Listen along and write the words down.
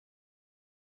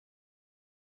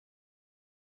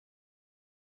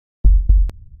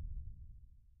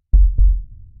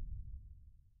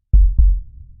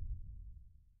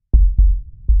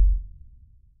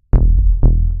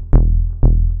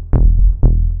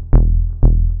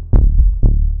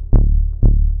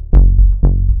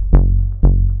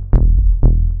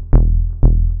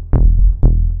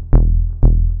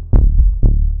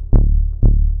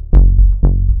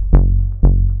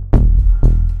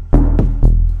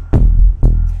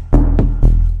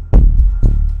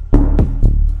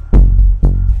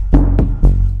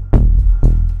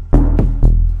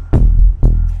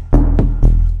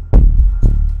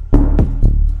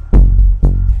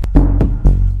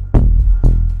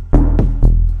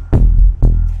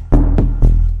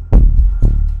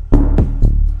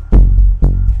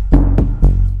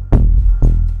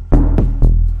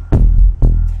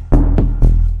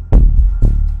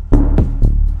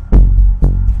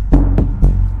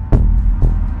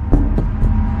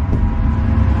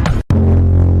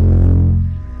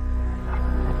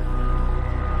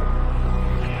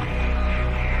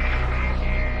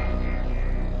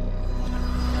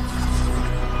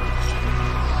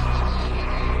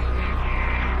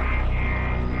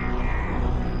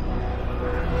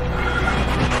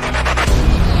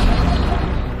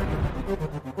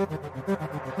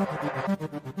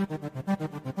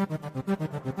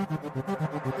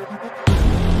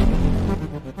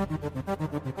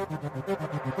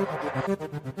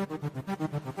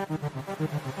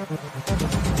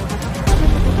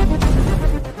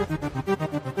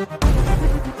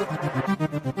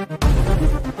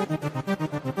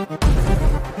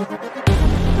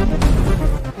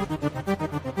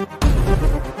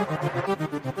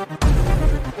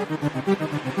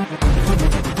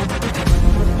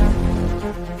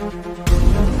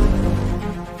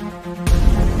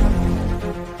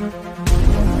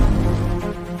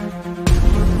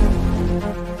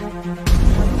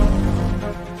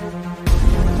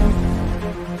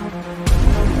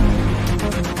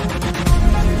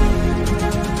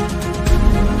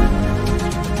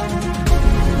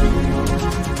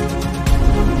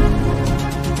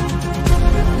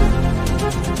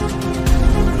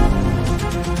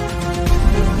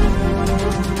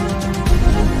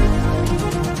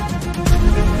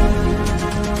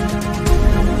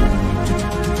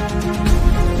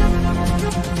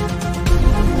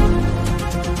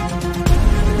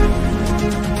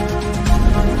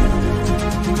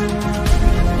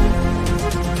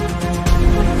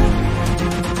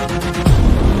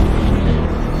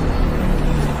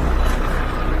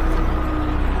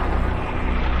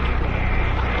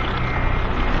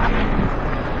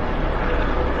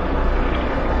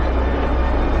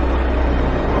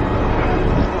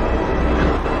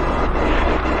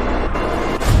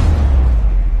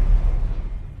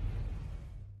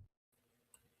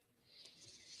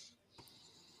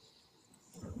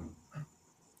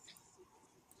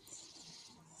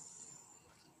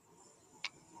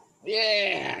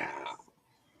Yeah.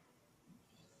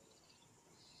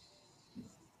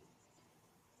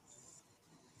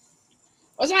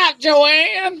 What's up,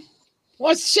 Joanne?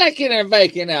 What's shaking and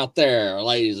baking out there,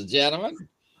 ladies and gentlemen?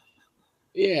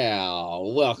 Yeah,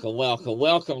 welcome, welcome,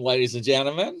 welcome, ladies and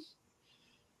gentlemen.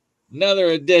 Another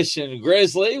edition of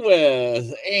Grizzly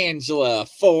with Angela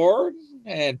Ford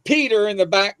and Peter in the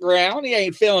background. He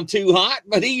ain't feeling too hot,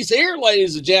 but he's here,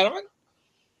 ladies and gentlemen.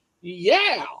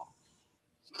 Yeah.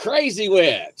 Crazy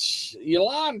Witch,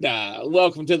 Yolanda,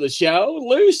 welcome to the show.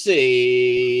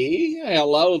 Lucy,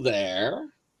 hello there.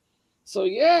 So,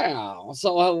 yeah.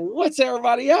 So, what's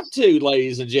everybody up to,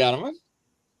 ladies and gentlemen?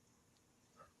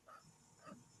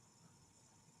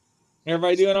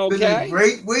 Everybody doing okay? It's been a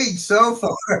great week so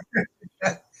far.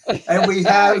 And we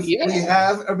have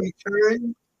a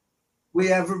return. We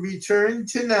have a return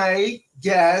tonight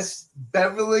guest,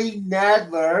 Beverly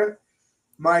Nadler,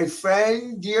 my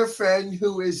friend, dear friend,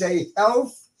 who is a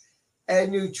health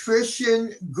and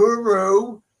nutrition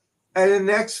guru and an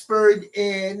expert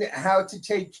in how to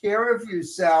take care of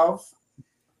yourself.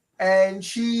 And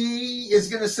she is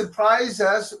going to surprise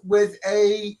us with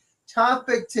a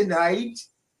topic tonight.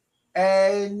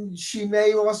 And she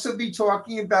may also be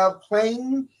talking about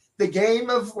playing the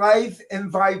game of life in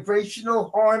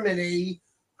vibrational harmony,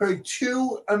 her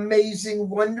two amazing,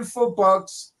 wonderful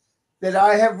books that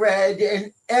I have read,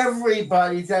 and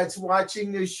everybody that's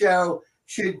watching the show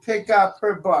should pick up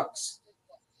her books.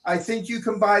 I think you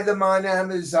can buy them on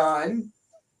Amazon.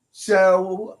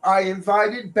 So I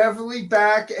invited Beverly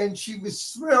back, and she was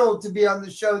thrilled to be on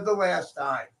the show the last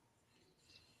time.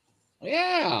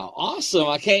 Yeah, awesome.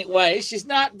 I can't wait. She's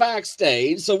not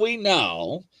backstage, so we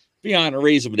know, beyond a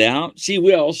reasonable doubt, she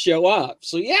will show up.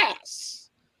 So, yes.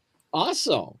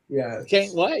 Awesome. Yeah.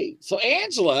 Can't wait. So,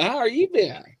 Angela, how are you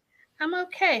been? I'm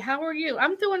okay. How are you?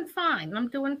 I'm doing fine.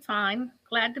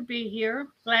 Glad to be here.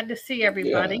 Glad to see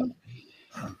everybody. Good.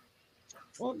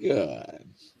 Well, good.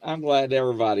 I'm glad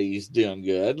everybody's doing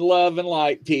good. Love and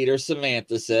light, Peter.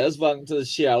 Samantha says, welcome to the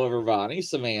show, everybody.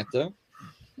 Samantha.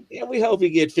 Yeah, we hope you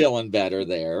get feeling better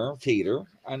there, Peter.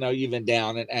 I know you've been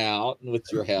down and out with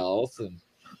your health and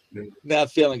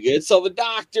not feeling good. So the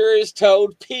doctor has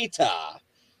told Peter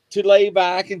to lay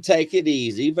back and take it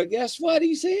easy. But guess what?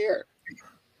 He's here.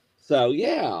 So,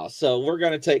 yeah. So we're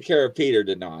going to take care of Peter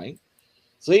tonight.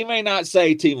 So he may not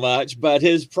say too much, but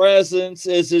his presence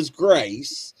is his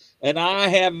grace. And I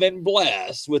have been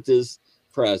blessed with his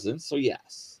presence. So,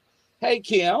 yes. Hey,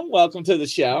 Kim, welcome to the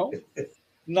show.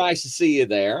 Nice to see you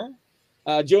there.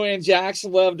 Joanne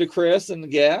Jackson, love to Chris and the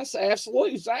guests.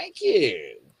 Absolutely. Thank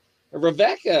you.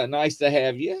 Rebecca, nice to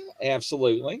have you.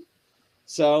 Absolutely.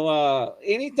 So,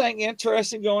 anything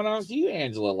interesting going on with you,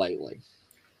 Angela, lately?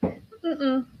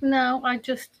 No, I'm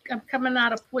coming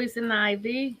out of poison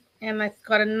ivy, and I've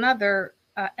got another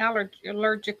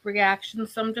allergic reaction,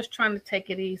 so I'm just trying to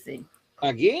take it easy.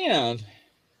 Again?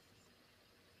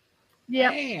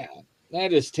 Yeah. Man,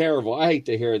 that is terrible. I hate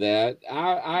to hear that.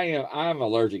 I'm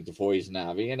allergic to poison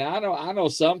ivy, and I know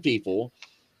some people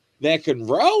that can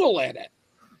roll in it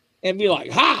and be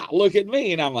like, "Ha! Look at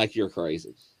me," and I'm like, "You're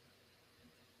crazy."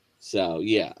 So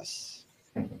yes,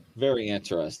 very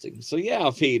interesting. So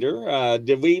yeah, Peter,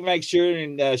 did we make sure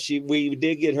and we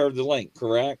did get her the link,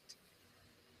 correct?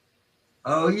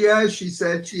 Oh yeah, she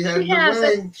said she She had the has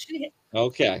it. link.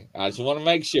 Okay, I just want to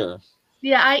make sure.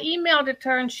 Yeah, I emailed it to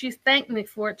her and she's thanked me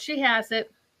for it. She has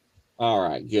it. All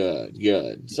right,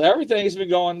 good. So everything's been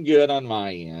going good on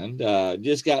my end.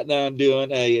 Just got done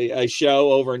doing a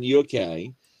show over in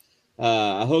UK.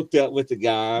 I hooked up with the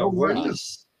guy Oh,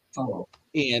 Russ, wonderful.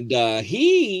 and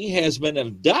he has been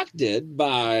abducted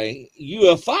by Who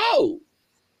was that?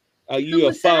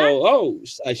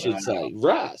 UFOs, I should Wow. say,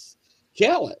 Russ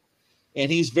Kellett,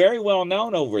 and he's very well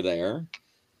known over there,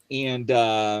 and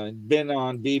been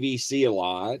on BBC a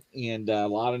lot and a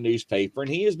lot of newspaper,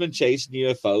 and he has been chasing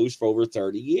UFOs for over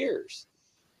 30 years.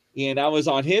 And I was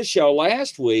on his show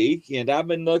last week, and I've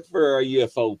been looking for a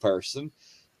UFO person.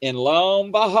 And lo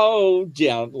and behold,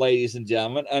 ladies and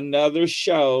gentlemen, another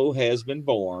show has been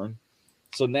born.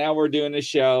 So now we're doing a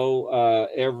show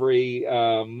every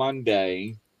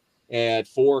Monday at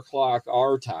 4 o'clock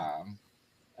our time.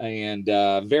 And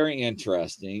very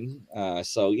interesting.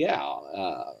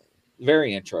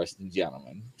 Very interesting,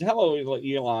 gentlemen. Hello,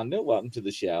 Yolanda. Welcome to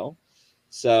the show.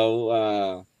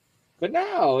 So, but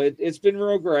no, it's been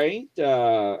real great.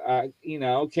 I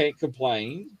can't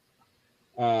complain.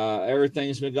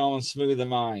 Everything's been going smooth on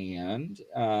my end.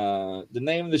 The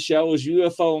name of the show is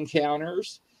UFO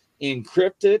Encounters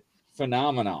Encrypted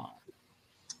Phenomenon.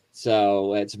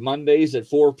 So it's Mondays at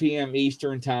 4 p.m.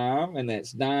 Eastern time, and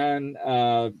that's 9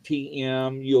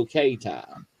 p.m. UK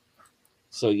time.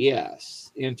 So yes,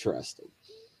 interesting.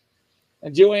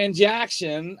 And Joanne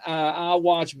Jackson, I'll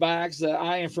watch back. So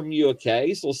I am from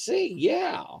UK. So see,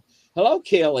 yeah. Hello,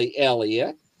 Kelly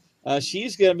Elliott.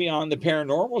 She's going to be on the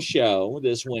Paranormal Show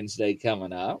this Wednesday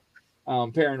coming up,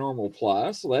 Paranormal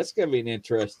Plus. So that's going to be an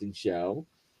interesting show.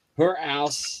 Her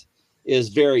house is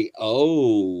very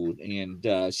old, and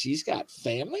she's got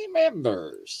family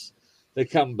members that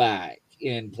come back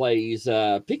and plays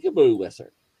peekaboo with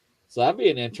her. So that'll be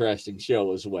an interesting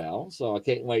show as well. So I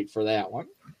can't wait for that one.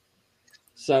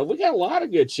 So we got a lot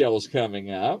of good shows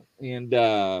coming up, and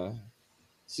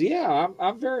so yeah,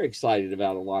 I'm very excited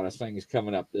about a lot of things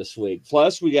coming up this week.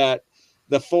 Plus, we got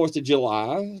the 4th of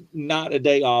July, not a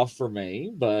day off for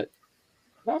me, but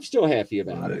I'm still happy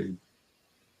about it.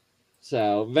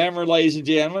 So remember, ladies and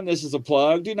gentlemen, this is a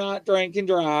plug. Do not drink and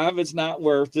drive. It's not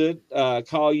worth it.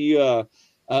 Call you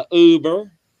a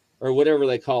Uber or whatever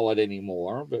they call it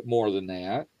anymore, but more than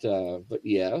that. But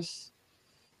yes.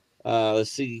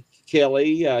 Let's see,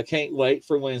 Kelly. Can't wait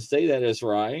for Wednesday. That is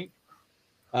right.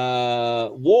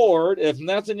 Ward, if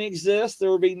nothing exists,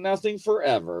 there will be nothing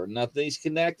forever. Nothing's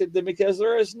connected to because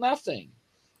there is nothing.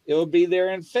 It will be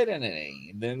there infinity,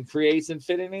 and then creates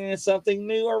infinity, and something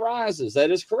new arises.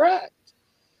 That is correct.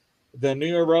 The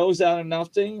new arose out of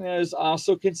nothing is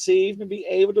also conceived to be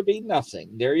able to be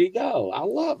nothing. There you go. I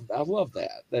love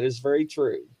that. That is very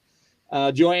true.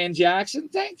 Joanne Jackson,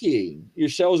 thank you. Your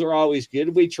shows are always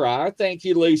good. We try. Thank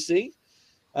you, Lucy.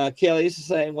 Kelly is the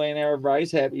same way, and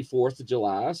everybody's happy 4th of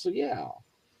July. So, yeah.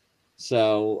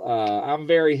 So, I'm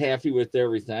very happy with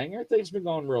everything. Everything's been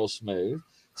going real smooth.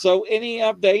 So, any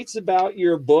updates about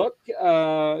your book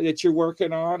that you're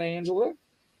working on, Angela?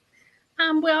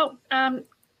 My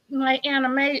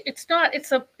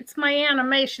it's my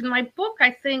animation. My book,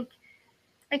 I think,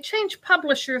 I changed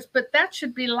publishers, but that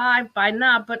should be live by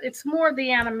now. But it's more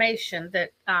the animation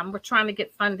that we're trying to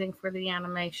get funding for the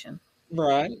animation.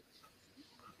 Right.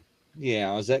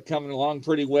 Yeah. Is that coming along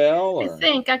pretty well? Or? I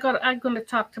think I'm going to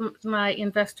talk to my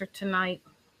investor tonight.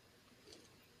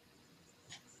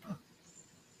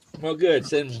 Well, good.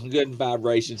 Send some good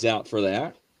vibrations out for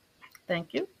that.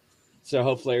 Thank you. So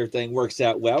hopefully everything works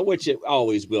out well, which it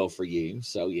always will for you.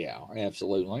 So yeah,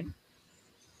 absolutely.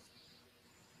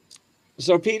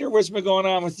 So Peter, what's been going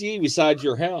on with you besides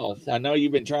your health? I know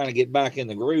you've been trying to get back in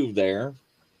the groove there.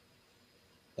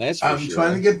 I'm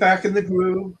trying to get back in the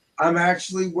groove. I'm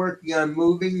actually working on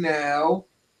moving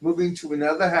to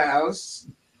another house.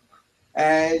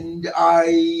 And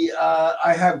I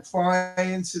have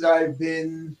clients that I've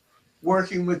been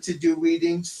working with to do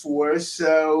readings for.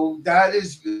 So that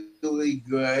is really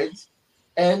good.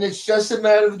 And it's just a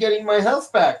matter of getting my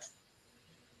health back.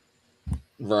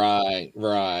 Right.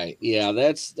 Yeah,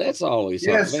 that's always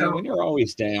hard. Man, when you're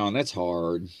always down, that's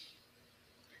hard.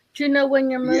 Do you know when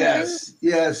you're moving?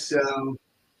 Yes.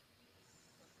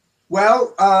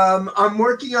 Well, I'm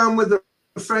working on with a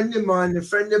friend of mine. A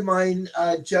friend of mine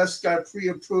just got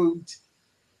pre-approved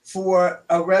for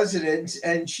a residence,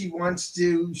 and she wants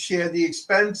to share the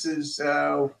expenses.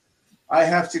 So I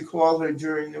have to call her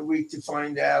during the week to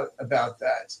find out about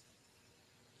that.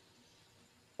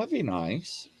 That'd be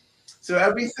nice. So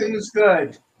everything is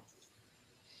good.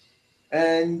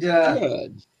 And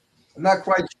Good. I'm not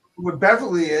quite sure what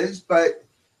Beverly is, but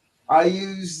I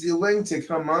used the link to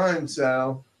come on.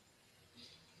 So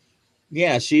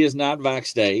Yeah, she is not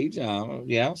backstage.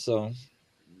 Yeah, so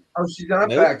oh, she's not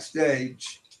nope.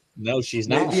 backstage. No, she's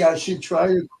not. Maybe I should try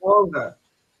to call her.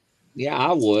 Yeah,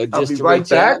 I would I'll just be to right reach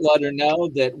back. out, let her know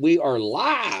that we are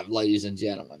live, ladies and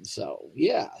gentlemen. So,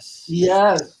 yes.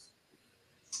 Yes.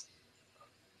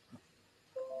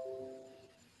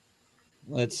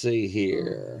 Let's see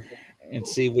here and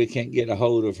see if we can't get a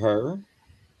hold of her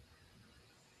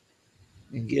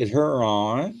and get her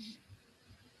on.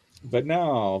 But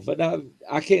no,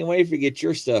 I can't wait to get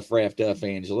your stuff wrapped up,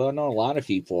 Angela. I know a lot of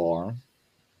people are.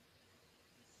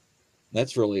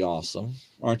 That's really awesome.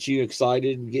 Aren't you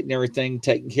excited getting everything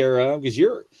taken care of? Because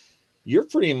you're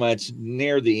pretty much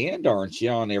near the end, aren't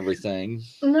you, on everything?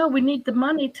 No, we need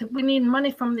money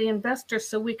from the investors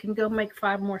so we can go make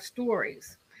 5 more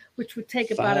stories, which would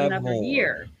take about 5 another more.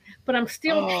 year. But I'm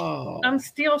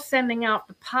still sending out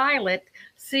the pilot,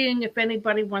 seeing if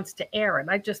anybody wants to air it.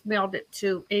 I just mailed it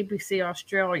to ABC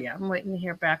Australia. I'm waiting to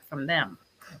hear back from them.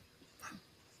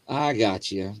 I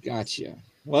got you.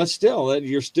 Well, still,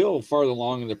 you're still farther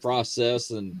along in the process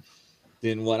than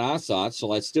what I thought.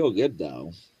 So that's still good,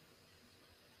 though.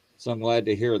 So I'm glad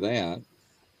to hear that.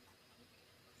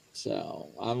 So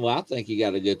I think you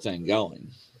got a good thing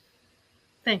going.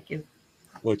 Thank you.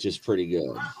 Which is pretty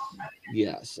good.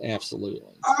 Yes,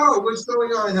 absolutely. Oh, what's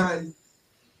going on, hon?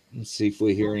 Let's see if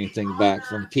we hear anything back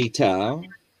from Pita.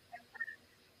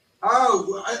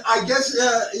 Oh, I guess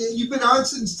you've been on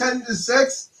since 10 to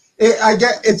 6. I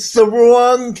get it's the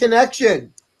wrong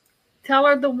connection. Tell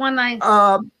her the one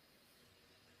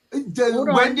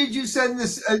when did you send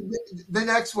this? The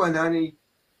next one, honey.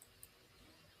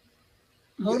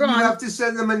 Hold on. You have to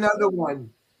send them another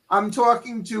one. I'm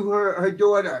talking to her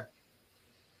daughter.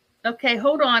 Okay,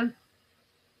 hold on.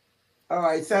 All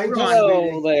right, thank you.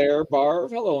 Hello there,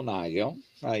 Barb. Hello, Nigel.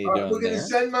 How you doing? We're going to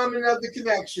send Mom another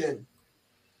connection.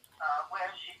 Where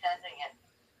is she sending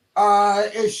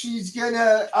it? She's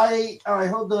gonna. All right,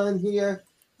 hold on here.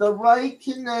 The right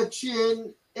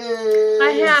connection is.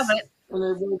 I have it.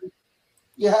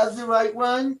 You have the right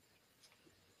one.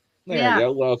 There you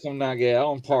go. Welcome,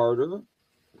 Nigel and Parter.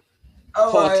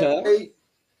 All right.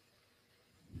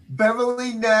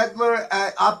 Beverly Nadler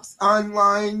at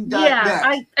upsonline.net.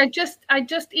 Yeah, I just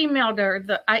emailed her.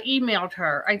 I emailed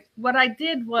her. What I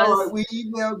did was. Oh, we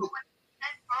emailed. The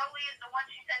one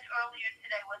she sent earlier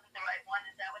today wasn't the right one.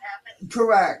 Is that what happened?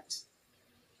 Correct.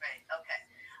 Right. Okay.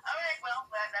 All right. Well,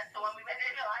 that's the one we made it.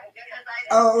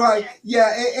 Oh, right.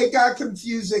 Yeah, it got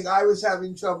confusing. I was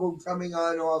having trouble coming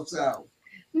on also.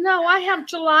 No, I have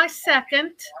July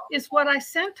 2nd is what I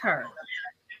sent her.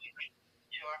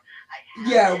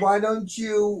 Yeah, why don't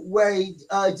you wait?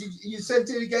 You sent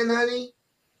it again, honey?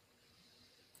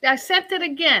 I sent it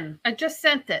again. I just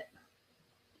sent it.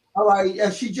 All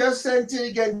right. She just sent it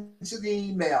again to the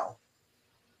email.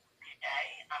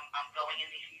 Okay. I'm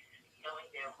going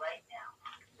there right now.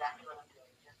 Exactly what I'm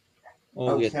doing.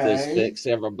 We'll get this fixed,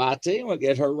 everybody. We'll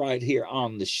get her right here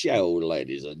on the show,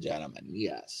 ladies and gentlemen.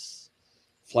 Yes.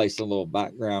 Play some little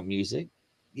background music.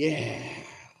 Yeah.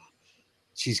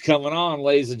 She's coming on,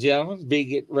 ladies and gentlemen.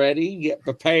 Get ready, get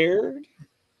prepared.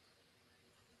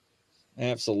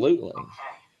 Absolutely.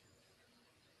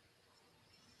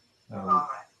 Oh,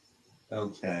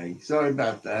 okay. Sorry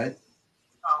about that.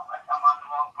 Oh, I'm on the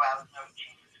wrong browser.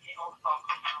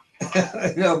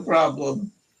 Jesus. No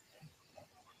problem.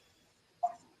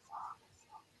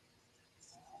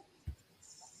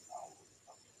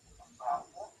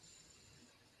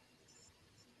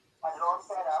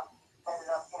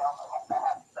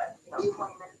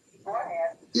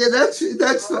 Yeah, that's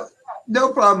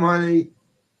no problem, honey.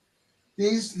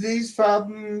 These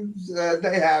problems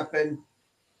they happen.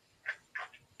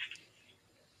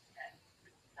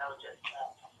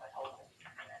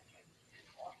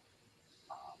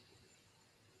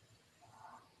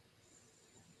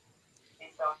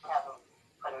 Please don't have them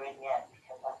put her in yet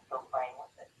because I'm still playing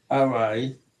with it. All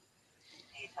right.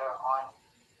 These are on.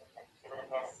 Give it a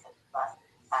minute. It's not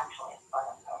actually in front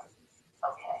of her.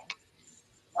 Okay.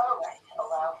 All right.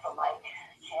 Allow for mic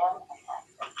jam. Okay.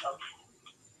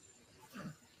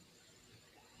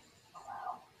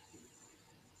 Allow.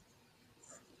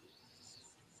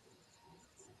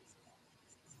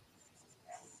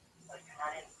 So you're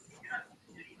not in.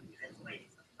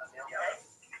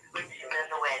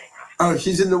 Oh,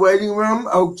 she's in the waiting room.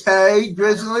 Okay,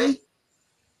 Grizzly.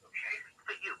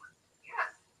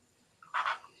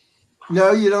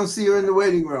 No, you don't see her in the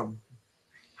waiting room.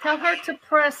 Tell her to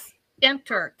press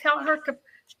enter. Tell her to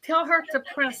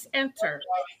press enter.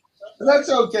 That's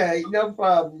okay. No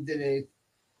problem, Denise.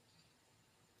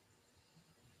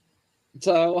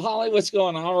 So, Holly, what's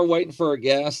going on? We're waiting for a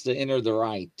guest to enter the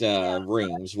right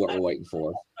rooms. What we're waiting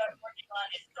for.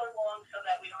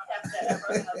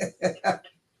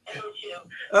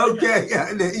 Okay,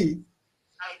 honey.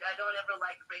 I don't ever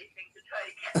like racing to try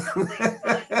to get something.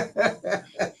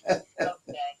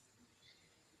 Okay.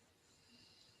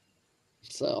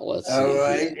 So let's see. All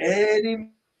right.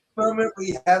 Any moment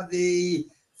we have the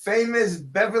famous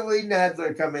Beverly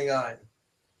Nadler coming on.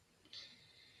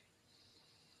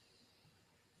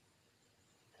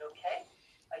 Okay.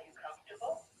 Are you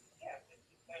comfortable? Yeah.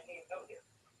 Okay. So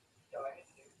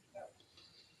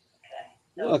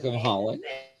Welcome, Holly.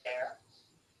 there.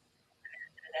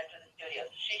 Enter the studio.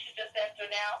 She should just enter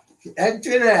now.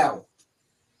 Enter now.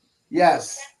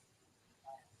 Yes.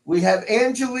 We have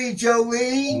Angelique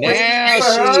Jolie. Now waiting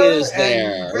for she her, is and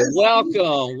there. Grizzly.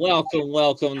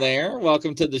 Welcome there.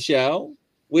 Welcome to the show.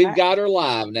 We've got her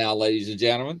live now, ladies and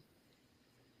gentlemen.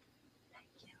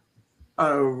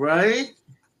 All right.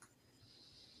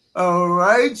 All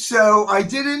right. So I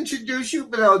did introduce you,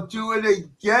 but I'll do it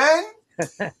again.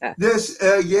 This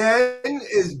again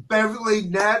is Beverly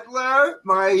Nadler,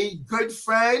 my good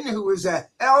friend who is a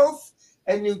health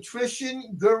and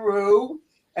nutrition guru.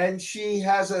 And she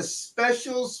has a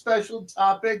special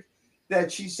topic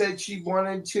that she said she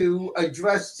wanted to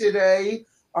address today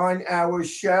on our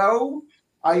show.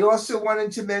 I also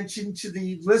wanted to mention to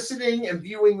the listening and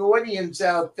viewing audience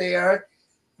out there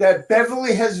that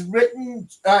Beverly has written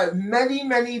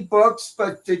many books,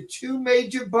 but the two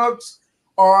major books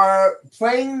are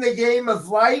Playing the Game of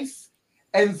Life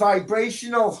and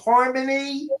Vibrational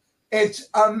Harmony. It's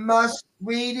a must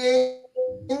reading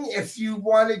if you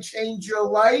want to change your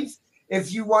life,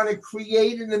 if you want to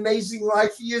create an amazing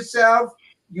life for yourself.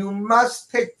 You must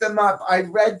pick them up. I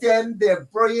read them. They're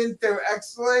brilliant. They're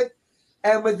excellent.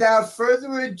 And without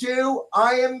further ado,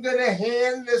 I am going to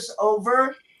hand this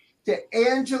over to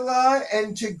Angela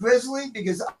and to Grizzly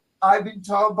because I've been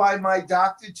told by my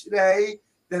doctor today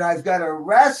that I've got to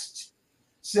rest.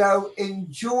 So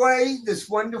enjoy this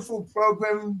wonderful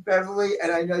program, Beverly,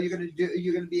 and I know you're going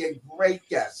to be a great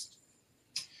guest.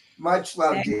 Much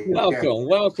love to you.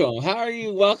 Welcome. How are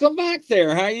you? Welcome back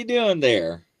there. How are you doing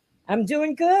there? I'm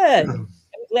doing good. I'm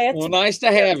glad. Well, nice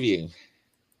to have you.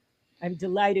 I'm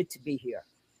delighted to be here.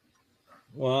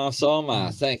 Well, so am I.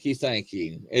 Thank you.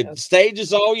 The stage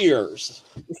is all yours.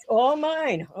 It's all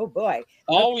mine. Oh, boy.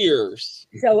 All yours.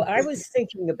 So I was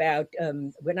thinking about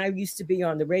when I used to be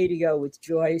on the radio with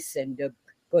Joyce, and of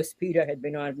course, Peter had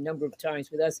been on a number of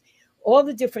times with us, all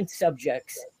the different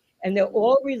subjects. And they're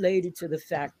all related to the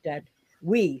fact that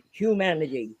we,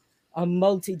 humanity, are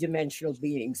multidimensional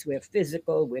beings. We're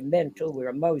physical, we're mental, we're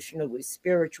emotional, we're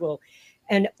spiritual.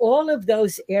 And all of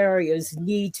those areas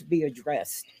need to be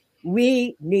addressed.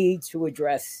 We need to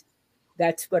address.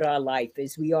 That's what our life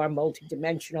is. We are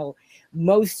multidimensional.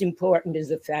 Most important is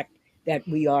the fact that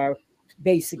we are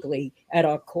basically at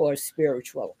our core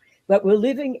spiritual. But we're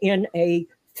living in a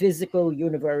physical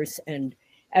universe. And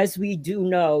as we do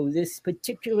know, this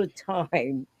particular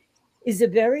time is a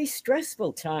very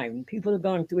stressful time. People are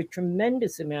going through a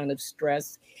tremendous amount of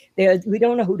stress. We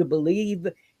don't know who to believe.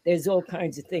 There's all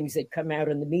kinds of things that come out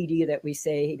in the media that we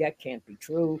say, hey, that can't be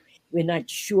true. We're not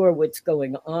sure what's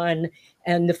going on.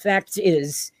 And the fact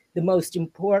is, the most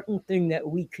important thing that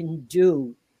we can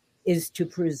do is to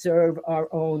preserve our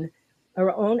own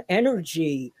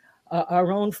energy,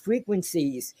 our own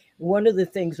frequencies. One of the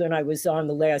things when I was on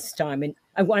the last time, and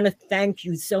I want to thank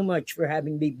you so much for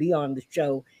having me be on the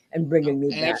show and bringing me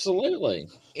back. Absolutely.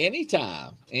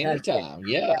 Anytime.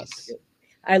 Yes.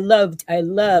 I loved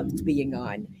being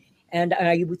on. And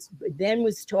I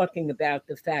was talking about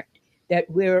the fact that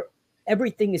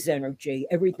everything is energy,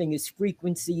 everything is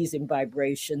frequencies and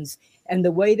vibrations. And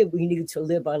the way that we need to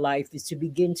live our life is to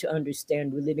begin to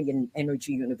understand we're living in an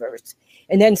energy universe.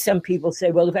 And then some people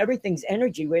say, well, if everything's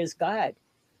energy, where's God?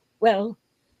 Well,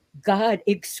 God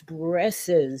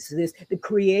expresses this. The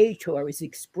Creator is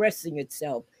expressing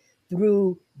itself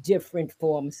through different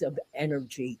forms of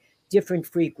energy, different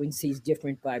frequencies,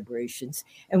 different vibrations.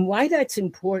 And why that's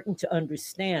important to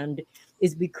understand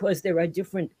is because there are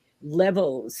different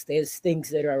levels. There's things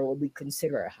that are what we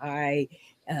consider high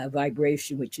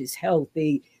vibration, which is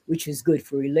healthy, which is good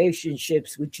for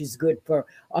relationships, which is good for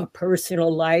our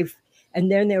personal life.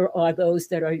 And then there are those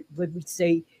that are, what we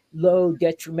say, low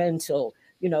detrimental,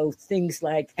 things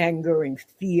like anger and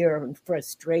fear and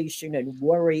frustration and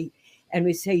worry. And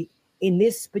we say, in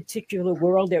this particular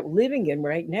world that we're living in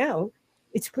right now,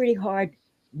 it's pretty hard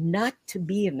not to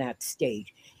be in that state.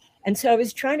 And so I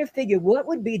was trying to figure what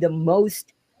would be the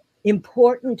most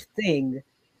important thing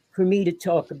for me to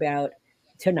talk about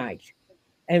tonight.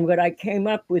 And what I came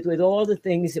up with all the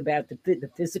things about the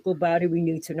physical body, we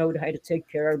need to know how to take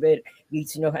care of it. We need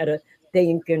to know how to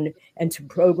think and to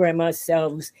program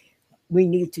ourselves. We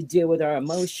need to deal with our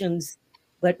emotions,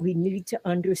 but we need to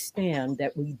understand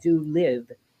that we do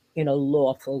live in a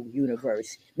lawful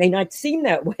universe. May not seem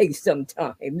that way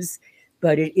sometimes,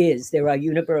 but it is. There are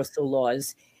universal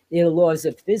laws. There are laws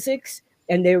of physics,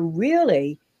 and they're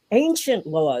really ancient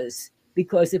laws,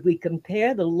 because if we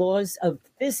compare the laws of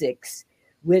physics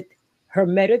with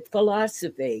Hermetic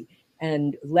philosophy,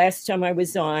 and last time I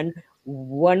was on,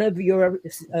 one of your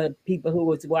people who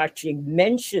was watching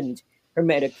mentioned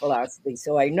Hermetic philosophy.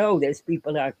 So I know there's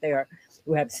people out there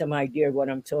who have some idea of what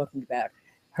I'm talking about.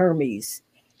 Hermes.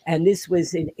 And this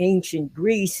was in ancient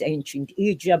Greece, ancient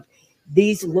Egypt.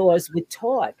 These laws were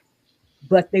taught,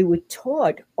 but they were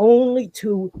taught only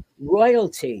to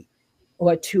royalty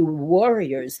or to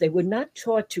warriors. They were not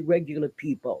taught to regular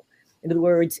people. In other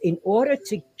words, in order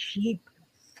to keep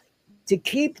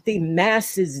the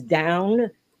masses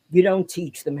down, you don't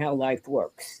teach them how life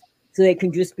works. So they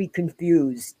can just be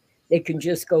confused. They can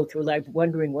just go through life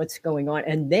wondering what's going on.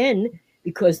 And then,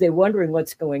 because they're wondering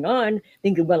what's going on,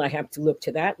 thinking, well, I have to look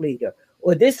to that leader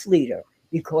or this leader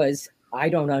because I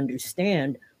don't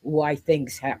understand why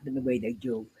things happen the way they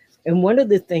do. And one of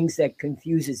the things that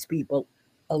confuses people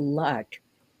a lot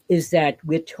is that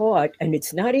we're taught, and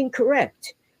it's not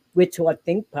incorrect, we're taught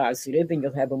think positive and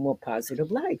you'll have a more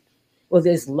positive life. Well,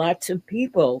 there's lots of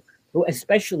people who,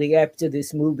 especially after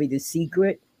this movie, The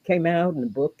Secret, came out, and the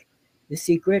book, The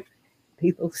Secret,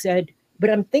 people said, but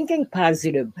I'm thinking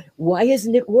positive. Why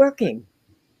isn't it working?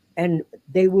 And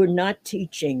they were not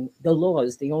teaching the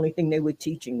laws. The only thing they were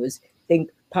teaching was think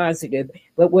positive,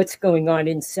 but what's going on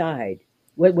inside?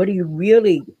 What are you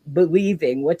really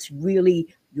believing? What's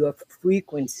really your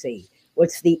frequency?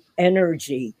 What's the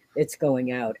energy that's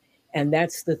going out? And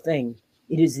that's the thing.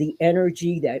 It is the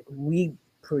energy that we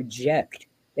project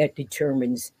that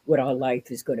determines what our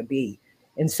life is going to be.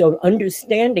 And so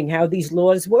understanding how these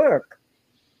laws work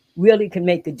really can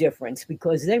make a difference,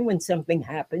 because then when something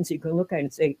happens, you can look at it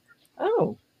and say,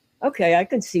 oh, okay, I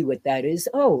can see what that is.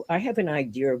 Oh, I have an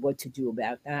idea of what to do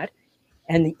about that.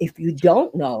 And if you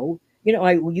don't know, when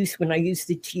I used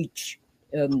to teach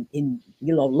in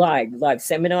live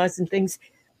seminars and things,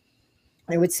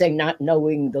 I would say not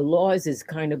knowing the laws is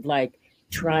kind of like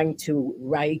trying to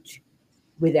write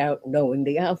without knowing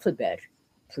the alphabet.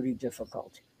 Pretty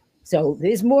difficult. So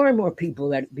there's more and more people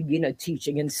that begin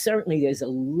teaching, and certainly there's a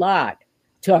lot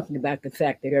talking about the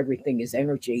fact that everything is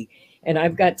energy. And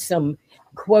I've got some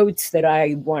quotes that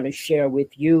I want to share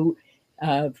with you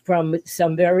from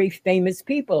some very famous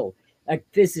people, like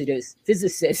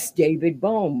physicist David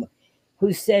Bohm,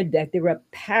 who said that there are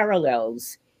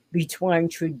parallels between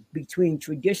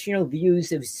traditional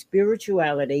views of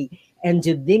spirituality and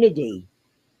divinity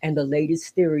and the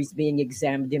latest theories being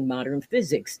examined in modern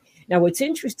physics. Now, what's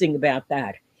interesting about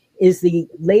that is the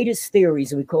latest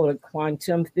theories, we call it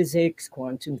quantum physics,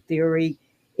 quantum theory,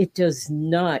 it does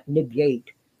not negate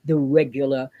the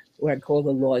regular, what I call the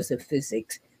laws of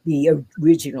physics, the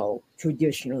original,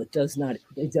 traditional. It does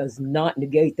not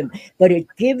negate them, but it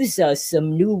gives us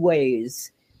some new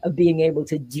ways of being able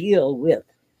to deal with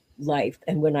life.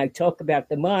 And when I talk about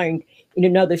the mind in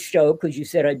another show, because you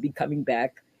said I'd be coming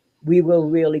back, we will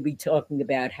really be talking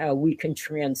about how we can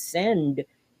transcend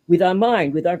with our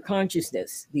mind, with our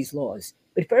consciousness, these laws.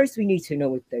 But first, we need to know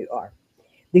what they are.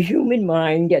 The human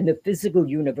mind and the physical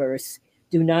universe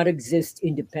do not exist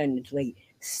independently.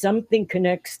 Something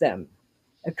connects them,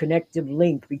 a connective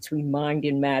link between mind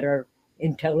and matter,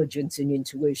 intelligence and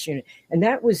intuition. And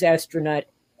that was astronaut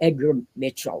Edgar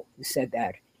Mitchell who said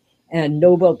that. And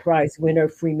Nobel Prize winner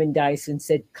Freeman Dyson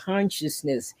said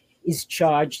consciousness is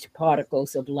charged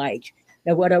particles of light.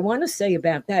 Now, what I want to say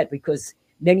about that, because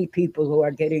many people who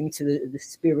are getting to the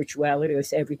spirituality or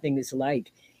say everything is light.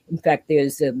 In fact,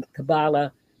 there's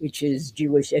Kabbalah, which is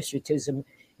Jewish esotericism.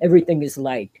 Everything is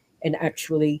light. And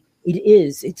actually, it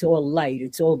is. It's all light.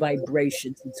 It's all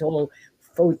vibrations. It's all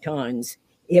photons.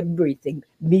 Everything.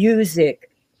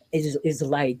 Music is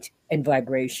light and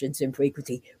vibrations and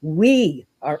frequency. We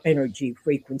are energy,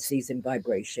 frequencies, and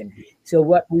vibration. So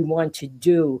what we want to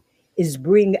do is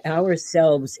bring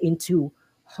ourselves into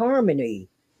harmony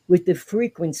with the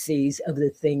frequencies of the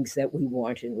things that we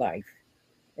want in life.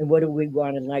 And what do we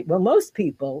want in life? Well, most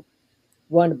people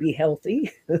want to be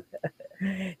healthy.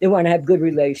 They want to have good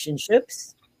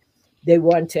relationships. They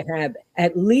want to have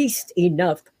at least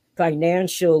enough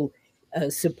financial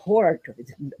support,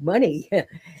 money,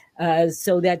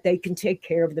 so that they can take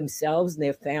care of themselves and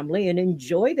their family and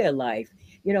enjoy their life.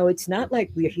 It's not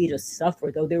like we're here to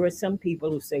suffer, though there are some people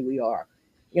who say we are.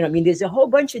 I mean, there's a whole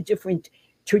bunch of different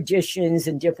traditions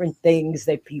and different things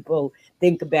that people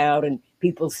think about and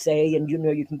people say, and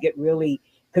you can get really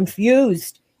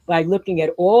confused by looking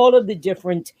at all of the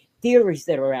different theories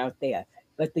that are out there.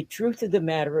 But the truth of the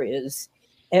matter is,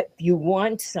 if you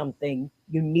want something,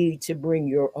 you need to bring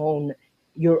your own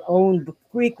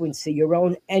frequency, your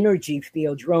own energy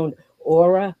field, your own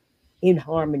aura in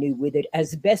harmony with it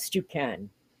as best you can.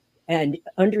 And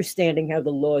understanding how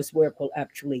the laws work will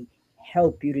actually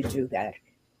help you to do that.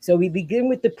 So we begin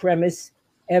with the premise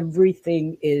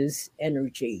everything is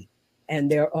energy. And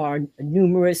there are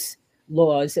numerous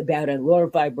laws about a law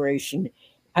of vibration.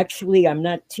 Actually, I'm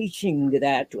not teaching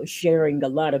that or sharing a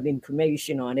lot of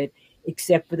information on it,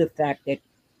 except for the fact that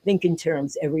think in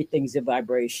terms everything's a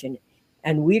vibration.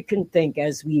 And we can think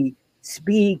as we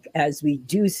speak, as we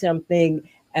do something,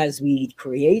 as we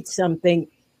create something.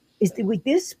 Would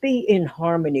this be in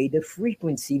harmony, the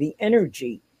frequency, the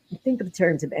energy? Think of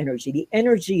terms of energy, the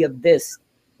energy of this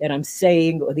that I'm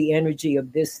saying, or the energy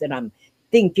of this that I'm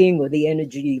thinking, or the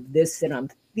energy of this that I'm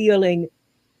feeling.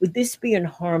 Would this be in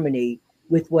harmony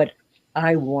with what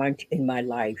I want in my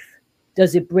life?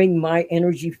 Does it bring my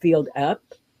energy field up?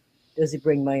 Does it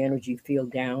bring my energy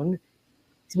field down?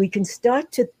 So we can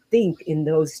start to think in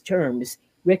those terms,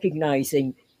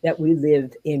 recognizing that we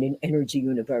live in an energy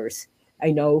universe.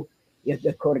 I know,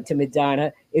 according to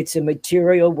Madonna, it's a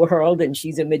material world and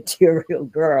she's a material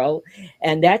girl.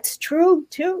 And that's true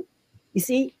too. You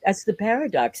see, that's the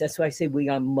paradox. That's why I say we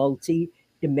are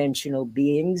multi-dimensional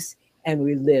beings and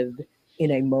we live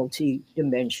in a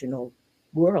multi-dimensional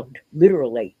world,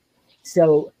 literally.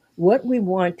 So what we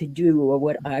want to do, or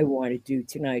what I want to do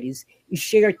tonight, is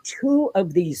share two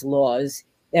of these laws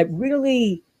that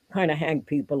really kind of hang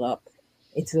people up.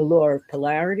 It's the law of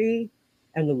polarity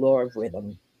and the law of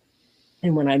rhythm.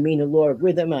 And when I mean a law of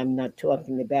rhythm, I'm not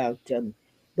talking about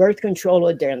birth control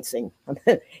or dancing.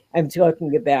 I'm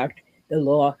talking about the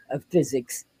law of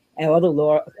physics or the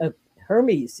law of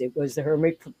Hermes. It was the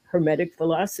Hermetic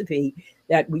philosophy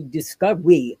that we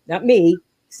discovered, not me,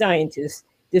 scientists,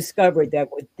 discovered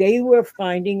that what they were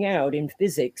finding out in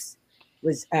physics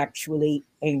was actually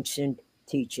ancient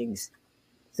teachings.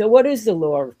 So what is the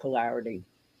law of polarity?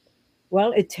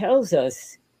 Well, it tells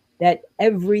us that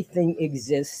everything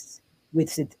exists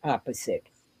with its opposite.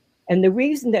 And the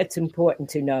reason that's important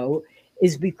to know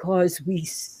is because we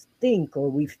think, or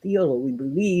we feel, or we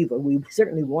believe, or we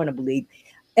certainly want to believe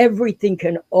everything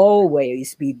can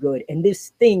always be good. And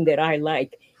this thing that I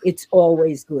like, it's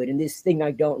always good. And this thing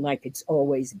I don't like, it's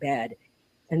always bad.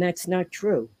 And that's not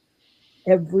true.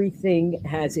 Everything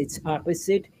has its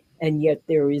opposite, and yet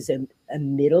there is a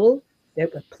middle, a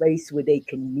place where they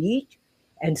can meet.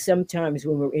 And sometimes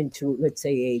when we're into, let's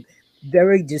say, a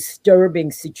very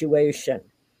disturbing situation,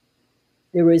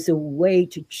 there is a way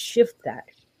to shift that.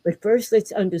 But first,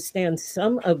 let's understand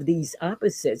some of these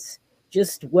opposites,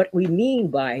 just what we mean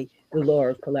by the law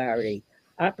of polarity.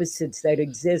 Opposites that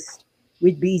exist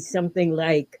would be something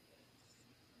like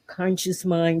conscious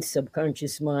mind,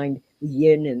 subconscious mind, the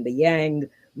yin and the yang,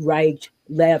 right,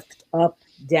 left, up,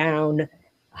 down,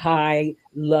 high,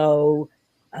 low,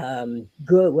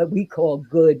 good, what we call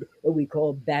good, what we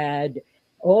call bad.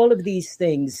 All of these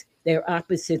things, they're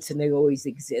opposites and they always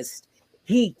exist.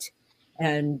 Heat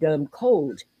and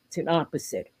cold, it's an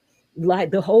opposite.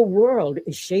 Like the whole world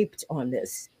is shaped on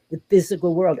this, the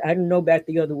physical world. I don't know about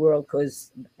the other world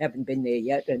because I haven't been there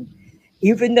yet. And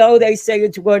even though they say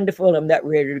it's wonderful, I'm not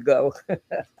ready to go.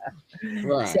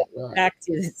 Right, So the fact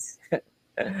is,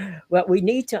 what we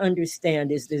need to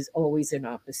understand is there's always an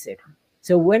opposite.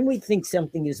 So when we think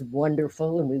something is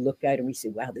wonderful and we look at it and we say,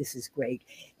 wow, this is great.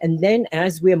 And then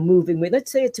as we're moving with,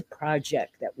 let's say it's a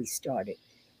project that we started.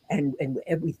 And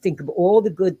we think of all the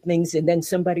good things. And then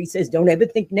somebody says, don't ever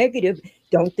think negative.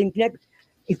 Don't think negative.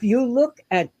 If you look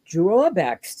at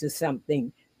drawbacks to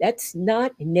something, that's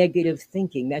not negative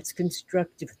thinking. That's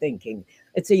constructive thinking.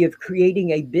 Let's say you're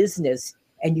creating a business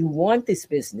and you want this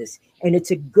business and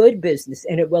it's a good business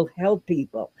and it will help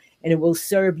people and it will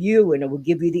serve you and it will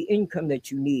give you the income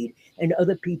that you need and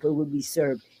other people will be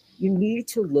served. You need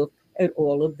to look at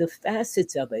all of the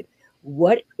facets of it.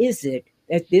 What is it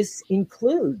that this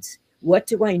includes? What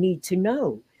do I need to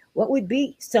know? What would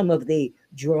be some of the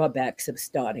drawbacks of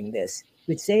starting this?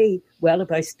 You would say, well,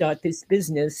 if I start this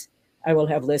business, I will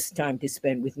have less time to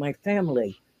spend with my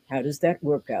family. How does that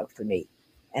work out for me?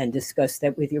 And discuss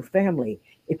that with your family.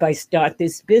 If I start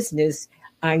this business,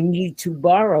 I need to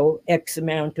borrow X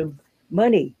amount of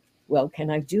money. Well, can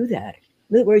I do that?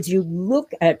 In other words, you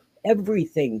look at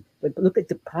everything, but look at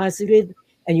the positive,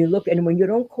 and you look, and when you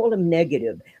don't call them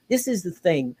negative, this is the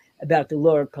thing about the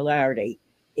law of polarity.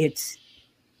 It's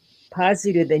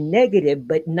positive and negative,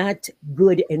 but not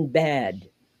good and bad.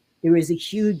 There is a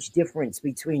huge difference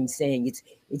between saying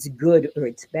it's good or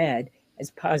it's bad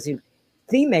as positive.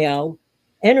 Female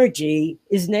energy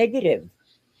is negative.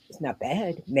 It's not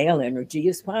bad. Male energy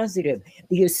is positive.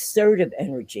 The assertive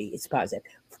energy is positive.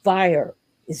 Fire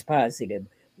is positive.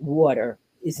 Water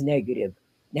is negative.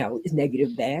 Now, is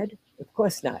negative bad? Of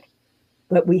course not.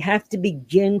 But we have to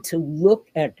begin to look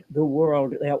at the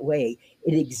world that way.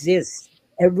 It exists.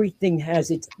 Everything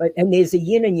has its, but, and there's a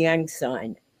yin and yang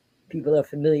sign. People are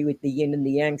familiar with the yin and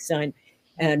the yang sign.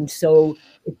 And so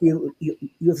if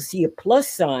you'll see a plus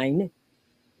sign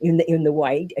in the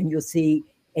white, and you'll see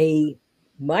a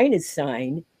minus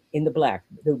sign in the black.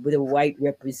 The white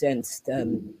represents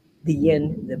the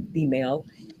yin, the female,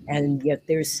 and yet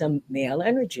there's some male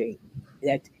energy.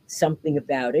 That's something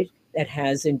about it that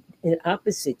has an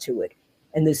opposite to it.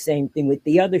 And the same thing with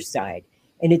the other side.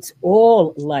 And it's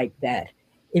all like that.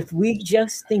 If we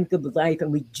just think of life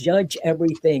and we judge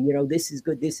everything, this is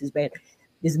good, this is bad,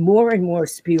 there's more and more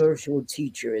spiritual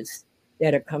teachers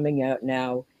that are coming out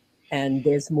now. And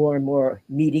there's more and more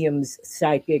mediums,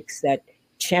 psychics that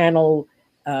channel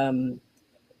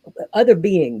other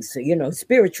beings,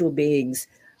 spiritual beings,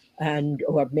 and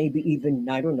or maybe even,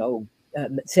 I don't know,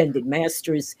 ascended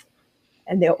masters.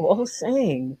 And they're all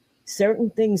saying certain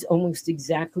things almost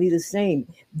exactly the same,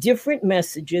 different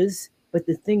messages, but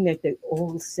the thing that they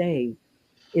all say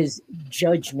is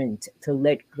judgment, to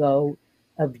let go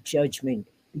of judgment,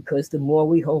 because the more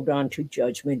we hold on to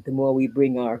judgment, the more we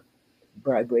bring our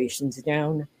vibrations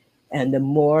down, and the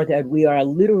more that we are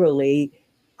literally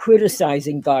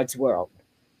criticizing God's world.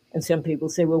 And some people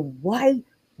say, well,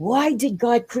 why did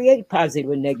God create positive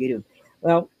and negative?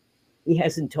 Well, he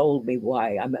hasn't told me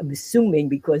why. I'm assuming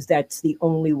because that's the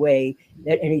only way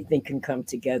that anything can come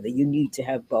together. You need to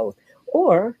have both.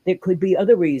 Or there could be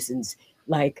other reasons,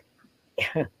 like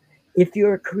if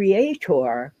you're a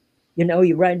creator,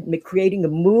 you're creating a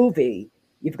movie,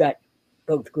 you've got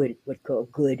both good, what's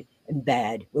called good and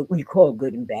bad. What we call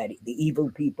good and bad, the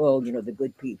evil people, the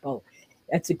good people.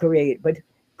 That's a great, but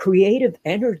creative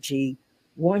energy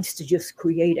wants to just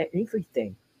create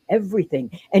everything,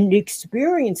 and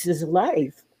experiences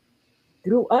life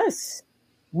through us.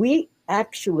 We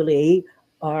actually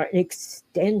are an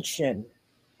extension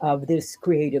of this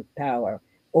creative power.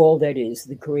 All that is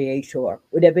the creator,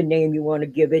 whatever name you want to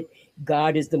give it.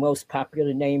 God is the most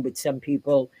popular name, but some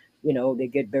people, they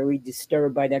get very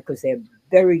disturbed by that because they have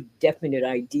very definite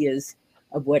ideas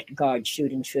of what God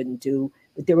should and shouldn't do.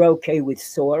 But they're okay with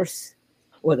source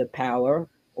or the power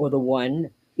or the one,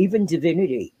 even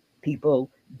divinity.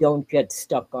 People don't get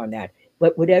stuck on that.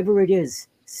 But whatever it is,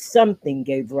 something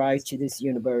gave rise to this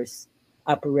universe,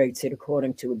 operates it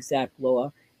according to exact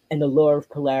law. And the law of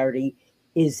polarity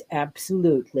is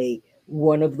absolutely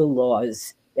one of the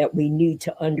laws that we need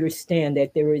to understand,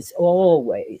 that there is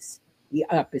always the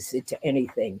opposite to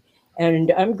anything.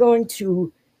 And I'm going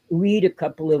to read a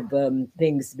couple of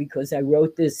things, because I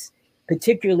wrote this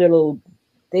particular little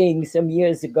thing some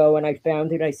years ago and I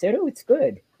found it. I said, oh, it's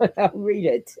good. I'll read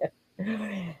it.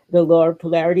 The law of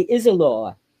polarity is a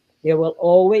law. There will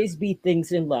always be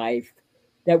things in life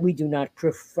that we do not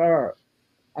prefer.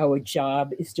 Our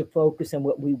job is to focus on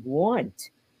what we want,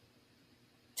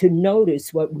 to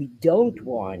notice what we don't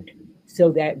want,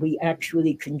 so that we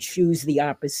actually can choose the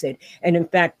opposite. And in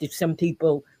fact, if some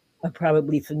people are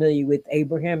probably familiar with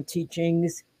Abraham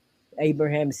teachings,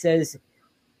 Abraham says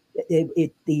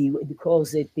he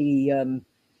calls it the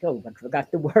I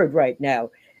forgot the word right now,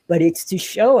 but it's to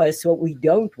show us what we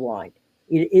don't want.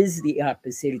 It is the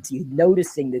opposite. It's you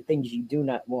noticing the things you do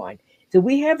not want. So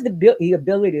we have the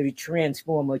ability to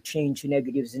transform or change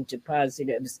negatives into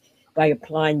positives by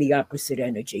applying the opposite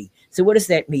energy. So what does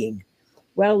that mean?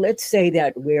 Well, let's say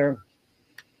that we're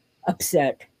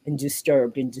upset and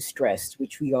disturbed and distressed,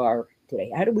 which we are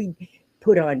today. How do we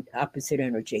put on opposite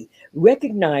energy?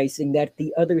 Recognizing that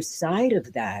the other side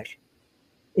of that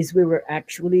is where we're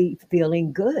actually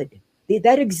feeling good.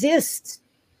 That exists.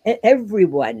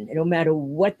 Everyone, no matter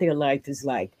what their life is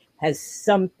like, has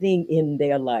something in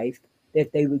their life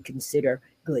that they would consider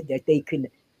good, that they can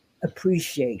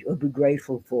appreciate or be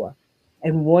grateful for.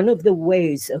 And one of the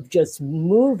ways of just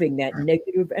moving that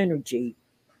negative energy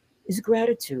is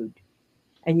gratitude.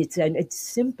 And it's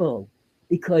simple,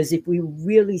 because if we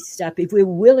really stop, if we're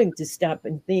willing to stop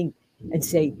and think and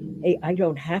say, hey, I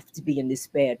don't have to be in this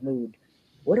bad mood.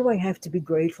 What do I have to be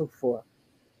grateful for?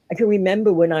 I can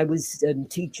remember when I was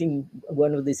teaching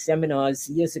one of the seminars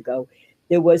years ago,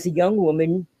 there was a young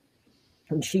woman,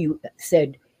 and she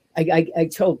said, I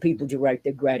told people to write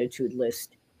their gratitude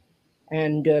list.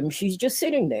 And she's just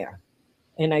sitting there.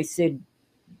 And I said,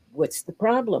 "What's the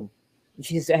problem?" And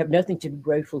she said, "I have nothing to be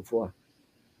grateful for."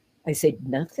 I said,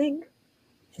 "Nothing?"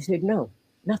 She said, "No,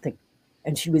 nothing."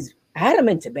 And she was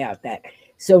adamant about that.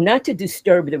 So, not to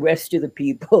disturb the rest of the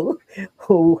people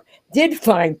who did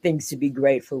find things to be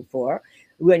grateful for,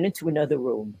 we went into another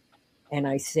room. And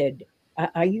I said,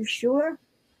 "Are you sure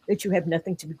that you have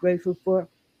nothing to be grateful for?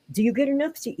 Do you get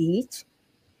enough to eat?"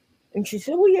 And she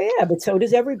said, "Well, yeah, but so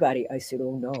does everybody." I said,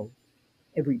 "Oh, no,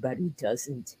 everybody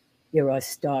doesn't. There are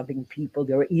starving people.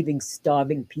 There are even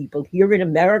starving people here in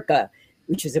America,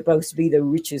 which is supposed to be the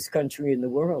richest country in the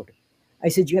world." I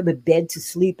said, "You have a bed to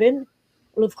sleep in?"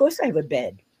 "Well, of course I have a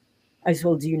bed." I said,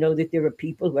 "Well, do you know that there are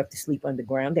people who have to sleep on the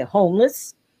ground? They're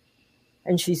homeless."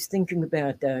 And she's thinking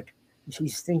about that.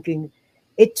 She's thinking,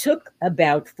 it took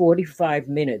about 45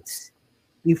 minutes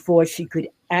before she could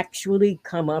actually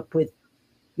come up with,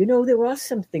 there are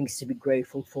some things to be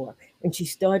grateful for. And she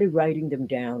started writing them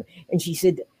down. And she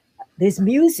said, there's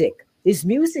music. There's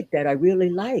music that I really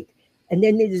like. And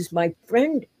then there's my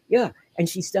friend. Yeah. And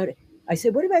she started, I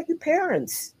said, "What about your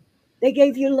parents? They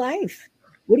gave you life.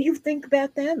 What do you think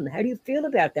about them? How do you feel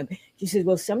about them?" She said,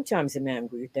 "Well, sometimes I'm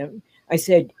angry at them." I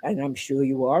said, "And I'm sure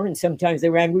you are. And sometimes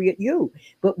they're angry at you.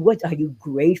 But what, are you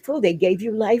grateful? They gave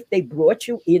you life. They brought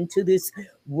you into this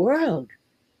world."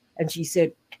 And she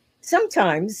said,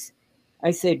 "Sometimes."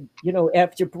 I said,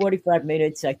 after 45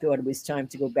 minutes, I thought it was time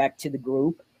to go back to the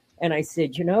group. And I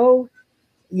said,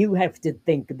 "You have to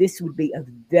think this would be a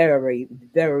very,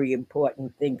 very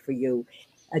important thing for you.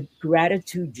 A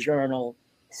gratitude journal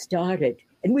started."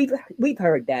 And we've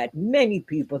heard that. Many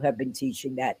people have been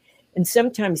teaching that. And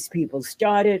sometimes people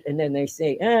start it and then they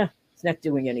say, it's not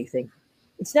doing anything.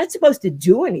 It's not supposed to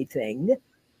do anything.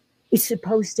 It's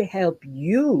supposed to help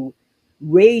you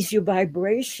raise your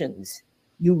vibrations.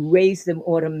 You raise them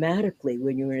automatically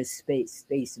when you're in a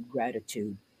space of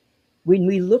gratitude. When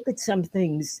we look at some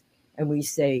things and we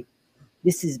say,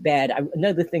 this is bad.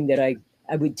 Another thing that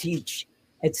I would teach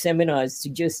at seminars, to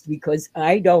just because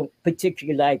I don't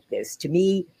particularly like this. To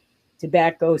me,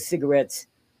 tobacco, cigarettes,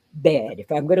 bad.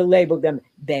 If I'm going to label them,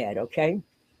 bad, okay?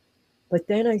 But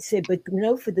then I said, but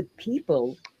for the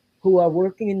people who are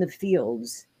working in the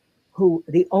fields, who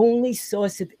the only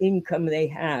source of income they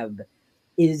have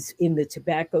is in the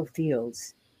tobacco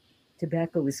fields,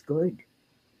 tobacco is good.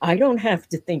 I don't have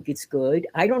to think it's good.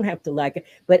 I don't have to like it,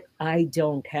 but I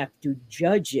don't have to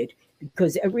judge it,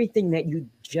 because everything that you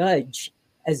judge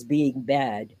as being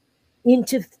bad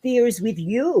interferes with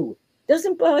you.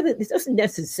 It doesn't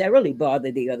necessarily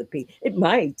bother the other people. It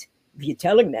might if you're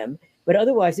telling them, but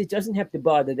otherwise it doesn't have to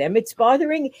bother them. It's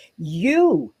bothering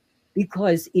you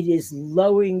because it is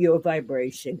lowering your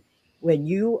vibration. When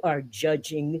you are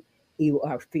judging, you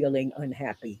are feeling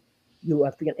unhappy. You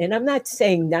are feeling, and I'm not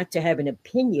saying not to have an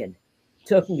opinion,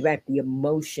 talking about the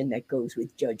emotion that goes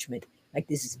with judgment. Like,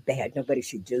 this is bad. Nobody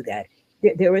should do that.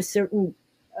 There are certain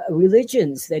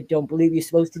religions that don't believe you're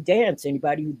supposed to dance.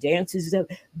 Anybody who dances is a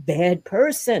bad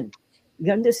person.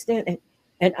 You understand?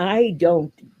 And I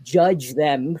don't judge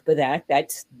them for that.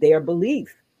 That's their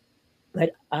belief.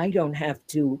 But I don't have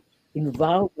to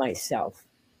involve myself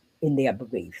in their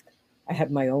belief. I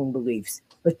have my own beliefs.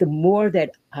 But the more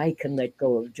that I can let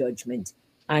go of judgment,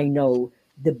 I know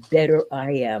the better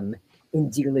I am in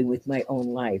dealing with my own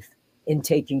life, in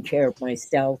taking care of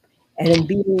myself, and in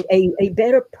being a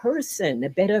better person, a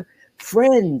better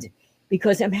friend,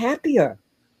 because I'm happier.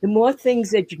 The more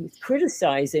things that you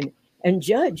criticize and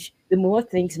judge, the more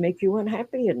things make you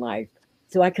unhappy in life.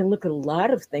 So I can look at a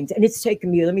lot of things. And it's taken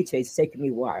me, let me tell you, it's taken me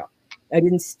a while. I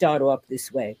didn't start off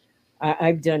this way.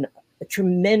 I've done a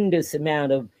tremendous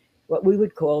amount of what we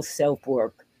would call self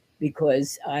work,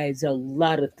 because there's a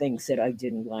lot of things that I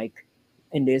didn't like.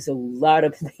 And there's a lot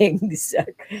of things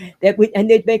and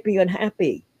they'd make me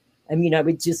unhappy. I mean, I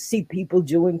would just see people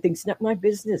doing things, not my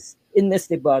business, unless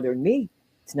they bother me.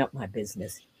 It's not my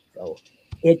business. So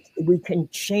we can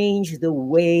change the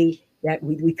way that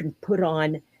we can put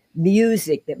on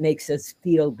music that makes us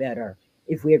feel better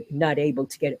if we're not able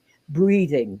to get it.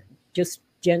 Breathing, just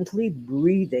gently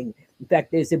breathing. In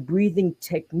fact, there's a breathing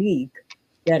technique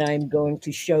that I'm going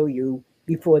to show you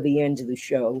before the end of the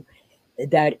show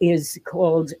that is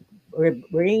called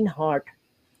brain heart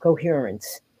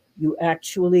coherence. You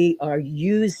actually are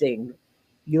using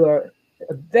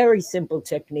a very simple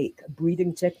technique, a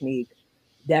breathing technique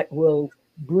that will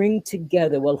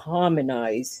will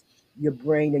harmonize your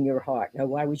brain and your heart. Now,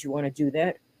 why would you want to do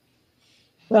that?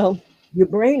 Well, Your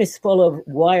brain is full of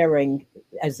wiring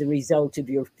as a result of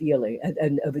your feeling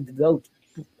and of a result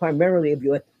primarily of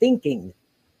your thinking,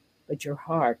 but your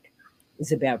heart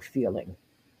is about feeling.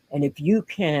 And if you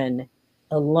can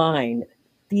align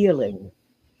feeling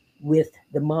with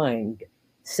the mind,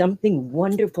 something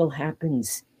wonderful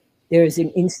happens. There's an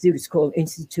institute, it's called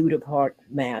Institute of Heart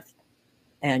Math,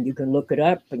 and you can look it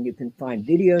up and you can find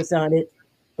videos on it.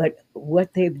 But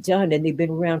what they've done, and they've been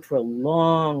around for a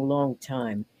long, long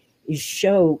time, is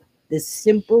show the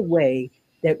simple way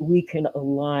that we can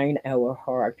align our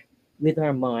heart with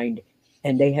our mind.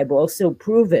 And they have also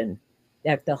proven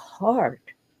that the heart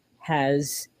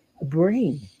has a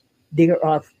brain. There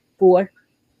are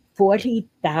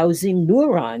 40,000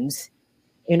 neurons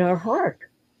in our heart.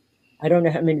 I don't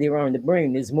know how many there are in the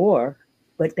brain, there's more,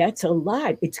 but that's a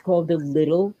lot. It's called the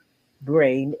little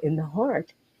brain in the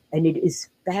heart. And it is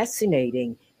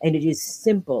fascinating and it is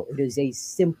simple. It is a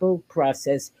simple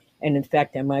process. And in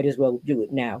fact, I might as well do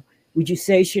it now. Would you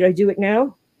say, should I do it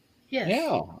now? Yes.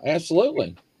 Yeah,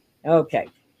 absolutely. Okay.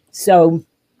 So,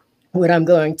 what I'm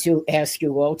going to ask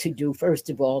you all to do, first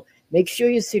of all, make sure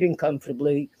you're sitting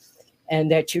comfortably and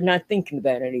that you're not thinking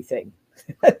about anything.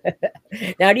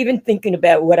 Not even thinking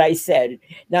about what I said,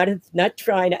 not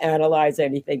trying to analyze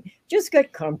anything. Just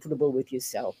get comfortable with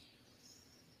yourself.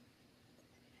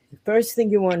 The first thing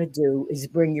you want to do is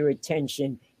bring your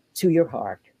attention to your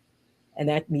heart. And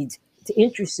that means it's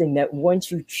interesting that once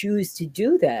you choose to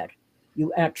do that,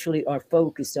 you actually are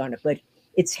focused on it. But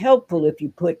it's helpful if you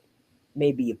put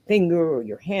maybe your finger or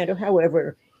your hand or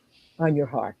however on your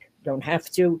heart. Don't have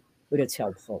to, but it's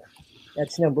helpful.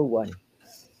 That's number one.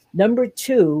 Number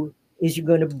two is you're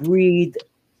going to breathe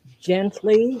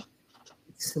gently,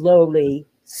 slowly,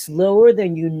 slower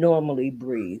than you normally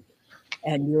breathe.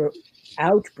 And your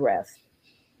out breath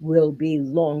will be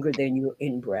longer than your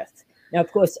in breath. Now,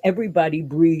 of course, everybody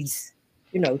breathes,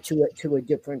 to a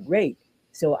different rate.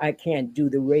 So I can't do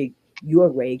the rate, your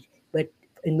rate. But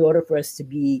in order for us to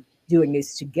be doing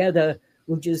this together,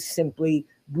 we'll just simply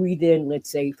breathe in, let's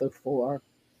say, for 4.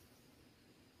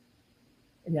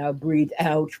 And now breathe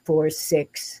out for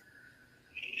 6.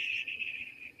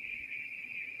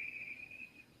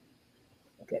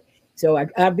 Okay. So I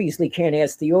obviously can't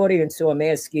ask the audience, so I'm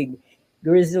asking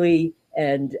Grizzly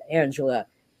and Angela.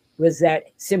 Was that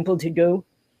simple to do?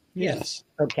 Yes.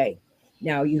 Okay.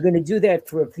 Now you're going to do that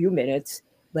for a few minutes,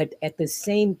 but at the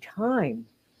same time,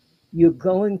 you're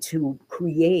going to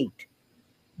create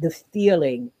the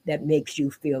feeling that makes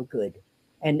you feel good.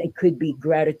 And it could be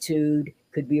gratitude,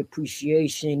 could be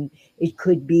appreciation, it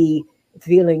could be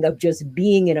feeling of just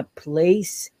being in a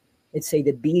place, let's say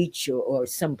the beach or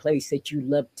some place that you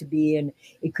love to be in.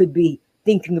 It could be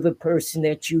thinking of a person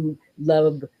that you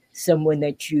love, someone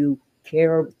that you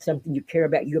care, something you care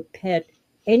about, your pet,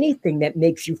 anything that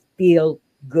makes you feel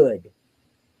good.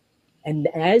 And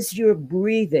as you're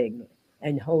breathing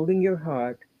and holding your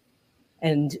heart,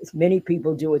 and many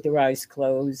people do it with their eyes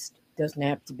closed, doesn't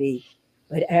have to be,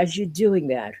 but as you're doing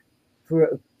that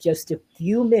for just a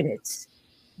few minutes,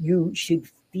 you should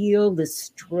feel the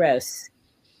stress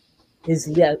is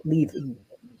leaving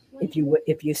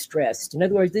if you're stressed. In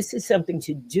other words, this is something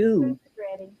to do.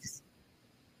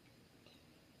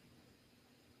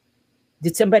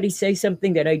 Did somebody say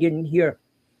something that I didn't hear?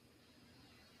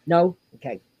 No?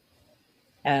 Okay.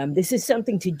 This is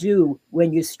something to do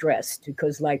when you're stressed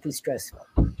because life is stressful.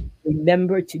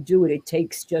 Remember to do it. It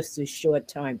takes just a short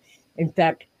time. In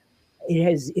fact,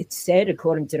 it's said,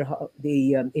 according to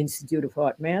the Institute of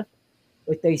Heart Math,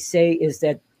 what they say is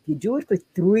that if you do it for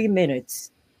 3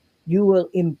 minutes, you will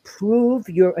improve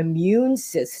your immune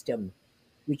system,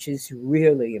 which is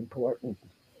really important.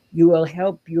 You will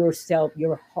help yourself,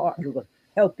 your heart, you will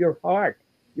help your heart,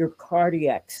 your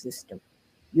cardiac system.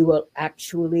 You will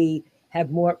actually have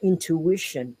more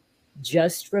intuition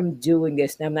just from doing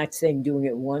this. Now, I'm not saying doing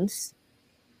it once,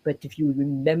 but if you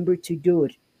remember to do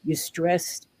it, you're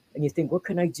stressed and you think, what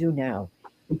can I do now?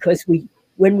 Because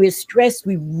when we're stressed,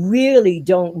 we really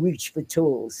don't reach for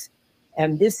tools.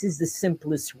 And this is the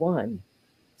simplest one.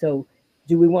 So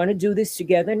do we want to do this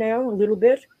together now a little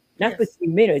bit? Not for 3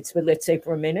 minutes, but let's say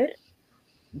for a minute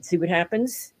and see what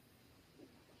happens.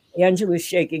 Angela's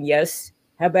shaking yes.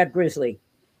 How about Grizzly?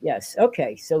 Yes.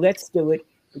 Okay, so let's do it.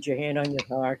 Put your hand on your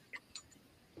heart.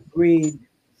 Breathe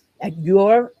at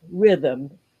your rhythm,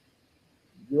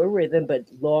 but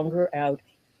longer out,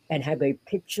 and have a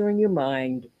picture in your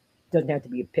mind. Doesn't have to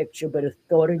be a picture, but a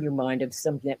thought in your mind of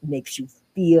something that makes you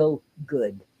feel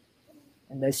good.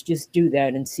 And let's just do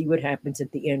that and see what happens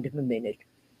at the end of a minute.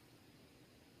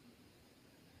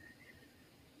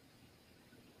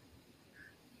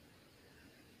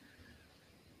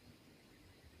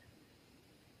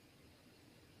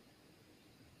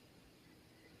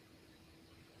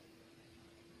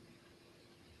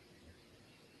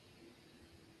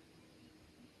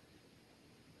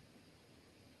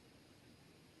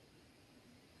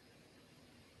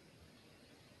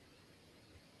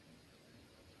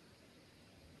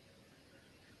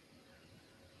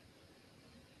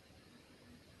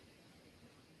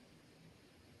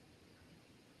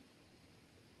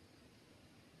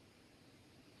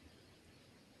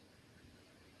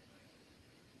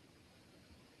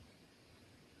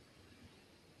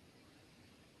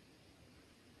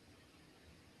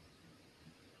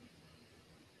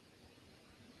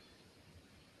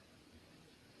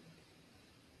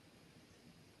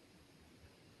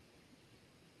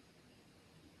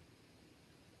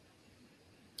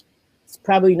 It's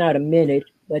probably not a minute,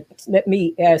 but let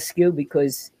me ask you,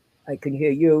 because I can hear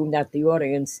you, not the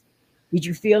audience. Did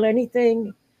you feel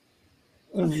anything?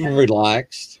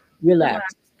 Relaxed.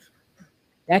 Relaxed.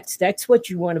 That's what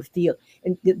you want to feel.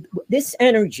 And this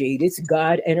energy, this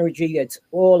God energy that's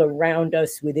all around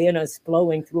us, within us,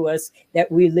 flowing through us,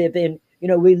 that we live in,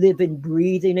 we live and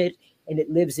breathe in it, and it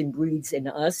lives and breathes in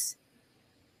us.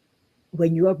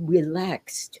 When you're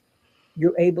relaxed,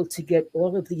 you're able to get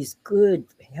all of these good,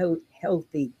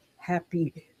 healthy,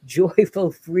 happy,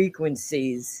 joyful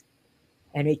frequencies,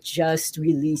 and it just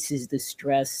releases the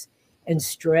stress. And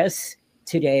stress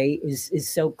today is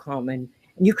so common.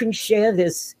 And you can share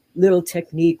this little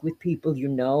technique with people you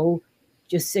know.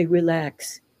 Just say,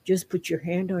 relax. Just put your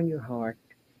hand on your heart.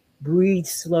 Breathe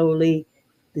slowly,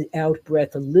 the out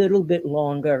breath a little bit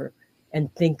longer,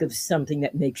 and think of something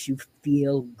that makes you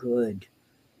feel good.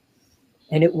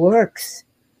 And it works.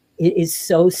 It is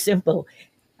so simple.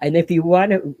 And if you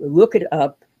want to look it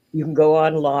up, you can go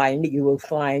online. You will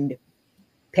find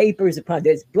papers upon,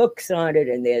 there's books on it,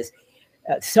 and there's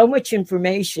so much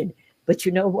information. But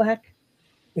you know what?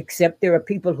 Except there are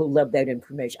people who love that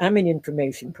information. I'm an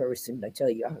information person, I tell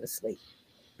you honestly.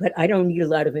 But I don't need a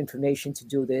lot of information to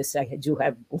do this. I do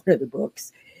have one of the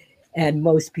books, and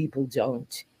most people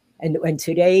don't. And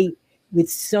today, with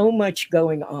so much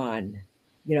going on,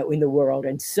 in the world,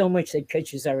 and so much that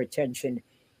catches our attention,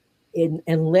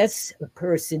 unless a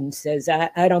person says,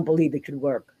 I don't believe it could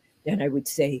work, then I would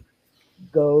say,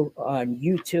 go on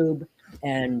YouTube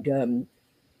and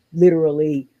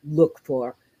literally look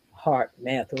for heart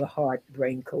math or heart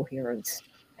brain coherence,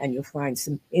 and you'll find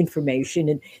some information.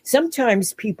 And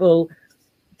sometimes people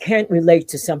can't relate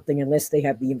to something unless they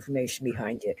have the information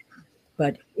behind it.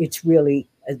 But it's really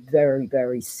a very,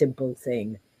 very simple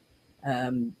thing.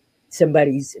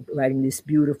 Somebody's writing this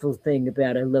beautiful thing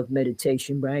about, I love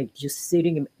meditation, right? Just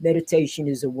sitting in meditation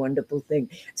is a wonderful thing.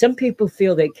 Some people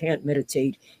feel they can't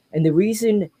meditate, and the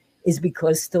reason is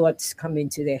because thoughts come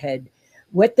into their head.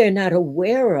 What they're not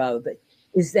aware of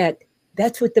is that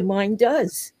that's what the mind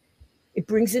does. It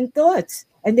brings in thoughts,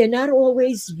 and they're not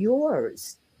always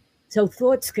yours. So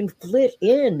thoughts can flit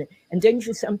in, and then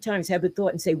you sometimes have a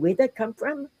thought and say, where'd that come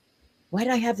from? Why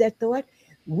did I have that thought?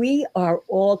 We are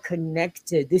all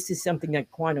connected. This is something that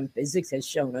quantum physics has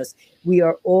shown us. We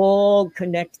are all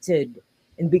connected.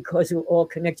 And because we're all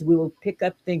connected, we will pick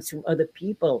up things from other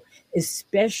people,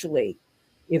 especially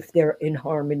if they're in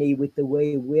harmony with the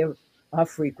way we're our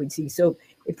frequency. So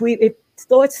if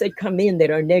thoughts that come in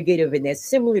that are negative and they're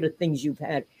similar to things you've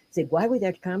had, say, why would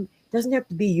that come? It doesn't have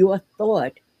to be your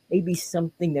thought. Maybe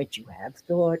something that you have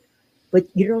thought, but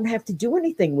you don't have to do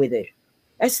anything with it.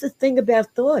 That's the thing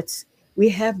about thoughts. We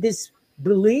have this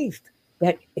belief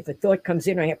that if a thought comes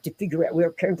in, I have to figure out where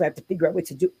it came from, I have to figure out what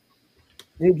to do.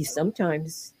 Maybe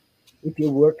sometimes if you're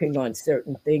working on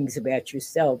certain things about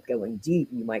yourself, going deep,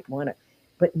 you might want to.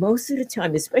 But most of the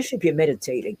time, especially if you're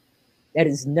meditating, that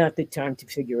is not the time to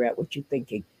figure out what you're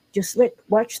thinking. Just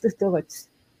watch the thoughts,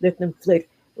 let them flit.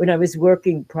 When I was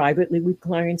working privately with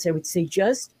clients, I would say,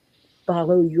 just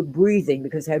follow your breathing,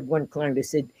 because I had one client who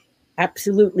said,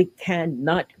 absolutely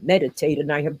cannot meditate,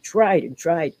 and I have tried and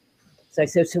tried. So I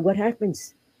said, so what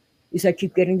happens? He said, I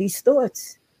keep getting these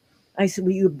thoughts. I said,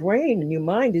 well, your brain and your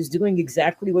mind is doing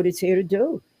exactly what it's here to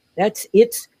do. That's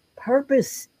its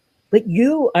purpose. But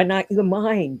you are not your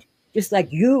mind, just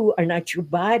like you are not your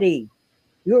body.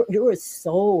 You're a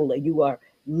soul, and you are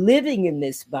living in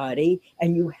this body,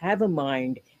 and you have a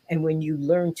mind. And when you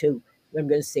learn to, I'm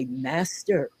going to say,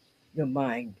 master your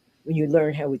mind, when you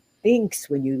learn how it thinks,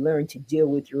 when you learn to deal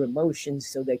with your emotions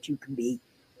so that you can be,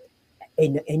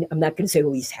 and I'm not going to say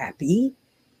always happy,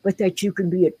 but that you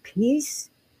can be at peace,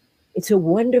 it's a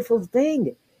wonderful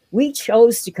thing. We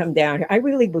chose to come down here. I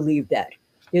really believe that.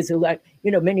 There's a lot,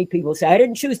 many people say, I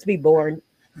didn't choose to be born.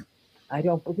 I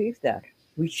don't believe that.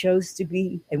 We chose to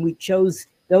be, and we chose,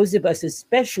 those of us,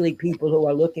 especially people who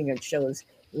are looking at shows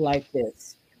like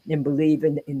this and believe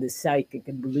in the psychic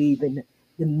and believe in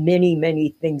the many,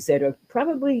 many things that are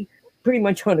probably pretty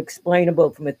much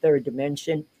unexplainable from a third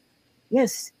dimension.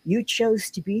 Yes, you chose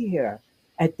to be here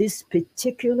at this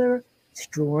particular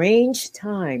strange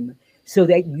time so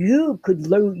that you could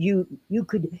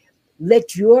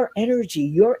let your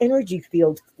energy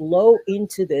field flow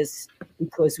into this,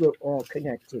 because we're all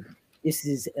connected. This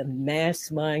is a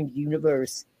mass mind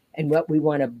universe, and what we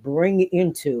want to bring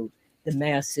into the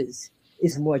masses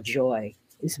is more joy,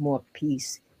 is more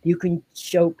peace. You can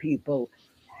show people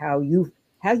how you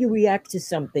react to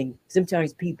something.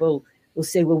 Sometimes people will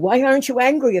say, well, why aren't you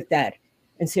angry at that?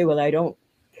 And say, well, I don't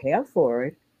care for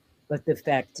it. But the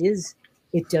fact is,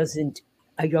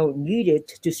 I don't need it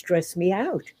to stress me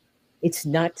out. It's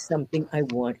not something I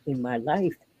want in my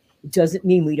life. It doesn't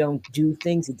mean we don't do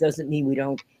things. It doesn't mean we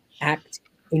don't act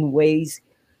in ways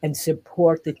and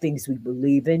support the things we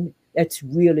believe in. That's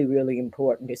really, really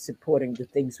important, is supporting the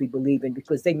things we believe in,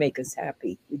 because they make us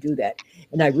happy. We do that.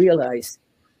 And I realize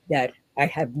that I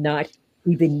have not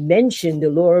even mentioned the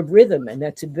law of rhythm. And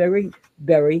that's a very,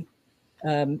 very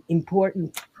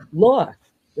important law,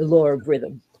 the law of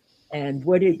rhythm. And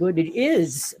what it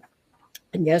is,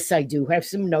 and yes, I do have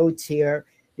some notes here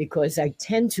because I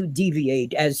tend to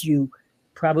deviate, as you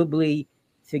probably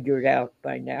figured out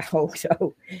by now.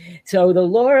 So the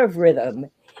law of rhythm,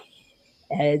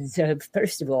 as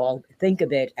first of all, think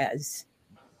of it as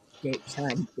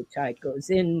daytime. The tide goes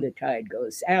in, the tide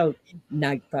goes out,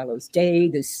 night follows day,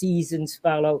 the seasons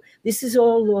follow. This is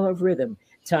all law of rhythm.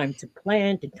 Time to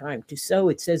plant and time to sow.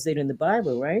 It says it in the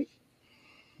Bible, right?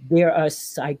 There are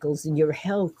cycles in your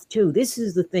health too. This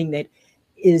is the thing that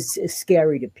is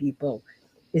scary to people,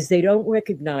 is they don't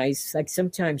recognize, like,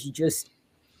 sometimes you just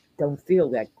don't feel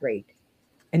that great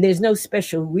and there's no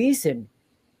special reason,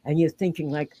 and you're thinking,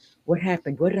 like, what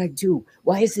happened? What did I do?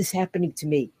 Why is this happening to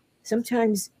me?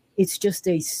 Sometimes it's just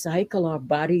a cycle our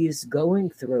body is going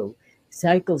through.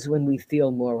 Cycles when we feel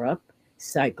more up,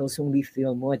 cycles when we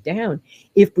feel more down.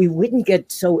 If we wouldn't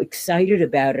get so excited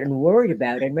about it and worried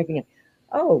about it and making it,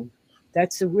 oh,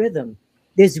 that's a rhythm.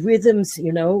 There's rhythms,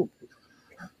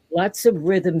 lots of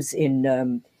rhythms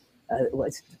in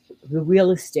what's the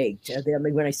real estate. I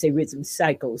mean, when I say rhythm,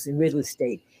 cycles in real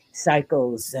estate,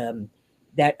 cycles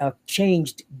that are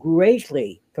changed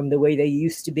greatly from the way they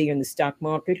used to be in the stock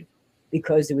market,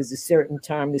 because there was a certain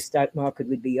time the stock market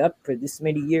would be up for this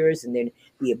many years and then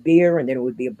be a bear and then it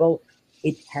would be a bull.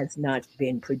 It has not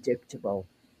been predictable.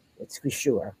 That's for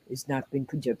sure. It's not been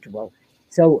predictable.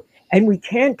 So, and we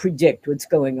can't predict what's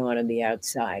going on the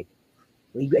outside.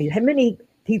 How many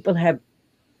people have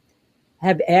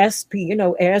asked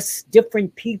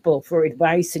different people for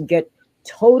advice and get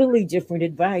totally different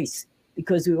advice,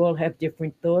 because we all have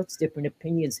different thoughts, different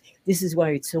opinions. This is why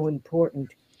it's so important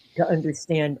to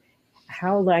understand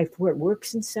how life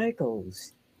works in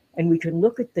cycles, and we can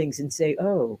look at things and say,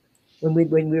 oh,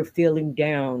 when we're feeling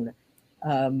down,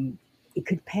 it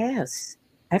could pass.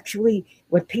 Actually,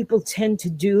 what people tend to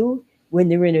do when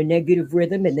they're in a negative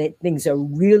rhythm and that things are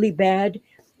really bad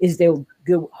is they'll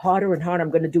go harder and harder.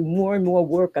 I'm going to do more and more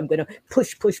work. I'm going to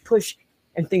push, push, push.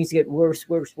 And things get worse,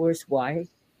 worse, worse. Why?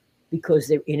 Because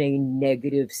they're in a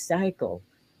negative cycle.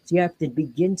 So you have to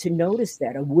begin to notice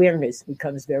that. Awareness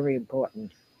becomes very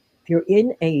important. If you're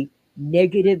in a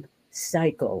negative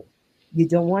cycle, you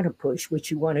don't want to push.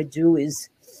 What you want to do is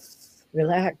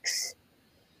relax.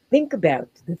 Think about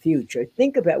the future.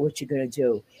 Think about what you're going to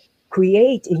do.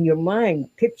 Create in your mind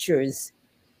pictures,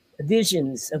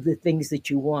 visions of the things that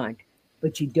you want,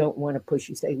 but you don't want to push.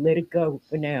 You say, let it go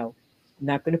for now. I'm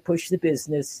not going to push the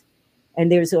business.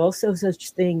 And there's also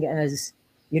such thing as,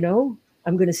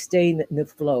 I'm going to stay in the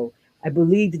flow. I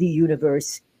believe the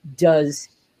universe does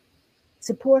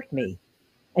support me.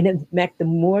 And in fact, the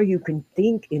more you can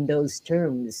think in those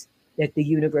terms, that the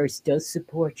universe does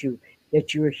support you,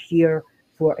 that you're here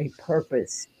for a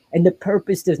purpose. And the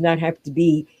purpose does not have to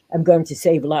be, I'm going to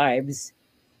save lives.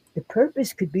 The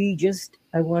purpose could be just,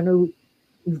 I want to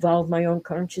evolve my own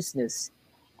consciousness.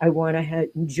 I want to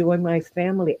enjoy my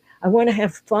family. I want to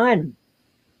have fun.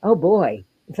 Oh boy.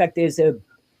 In fact, there's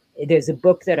a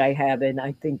book that I have, and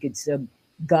I think it's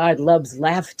God Loves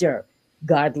Laughter.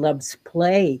 God loves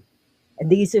play. And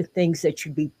these are things that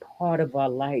should be part of our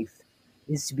life,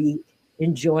 is to be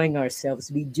enjoying ourselves,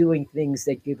 to be doing things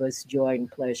that give us joy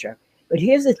and pleasure. But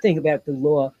here's the thing about the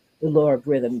law of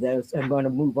rhythm. I'm going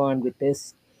to move on with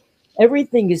this.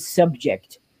 Everything is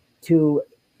subject to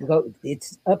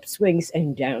its upswings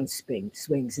and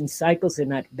downswings, and cycles are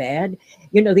not bad.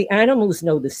 The animals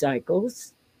know the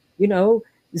cycles. The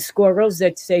squirrels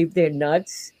that save their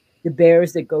nuts, the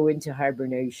bears that go into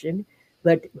hibernation.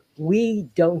 But we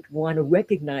don't want to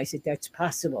recognize that that's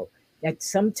possible, that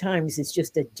sometimes it's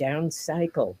just a down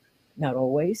cycle. Not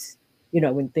always.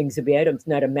 When things are bad, it's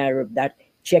not a matter of that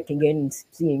checking in and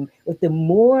seeing. But the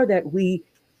more that we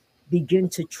begin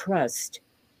to trust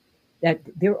that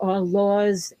there are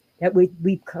laws, that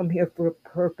we've come here for a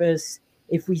purpose,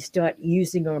 if we start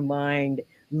using our mind,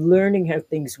 learning how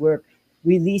things work,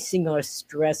 releasing our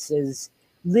stresses,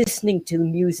 listening to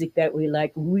music that we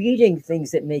like, reading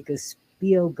things that make us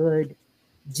feel good,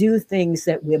 do things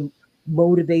that we're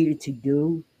motivated to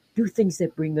do things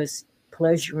that bring us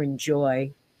pleasure and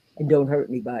joy, and don't hurt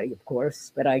anybody, of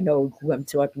course. But I know who I'm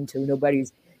talking to.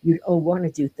 You don't want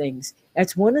to do things.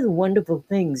 That's one of the wonderful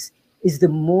things, is the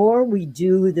more we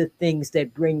do the things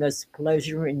that bring us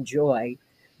pleasure and joy,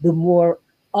 the more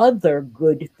other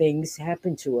good things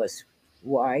happen to us.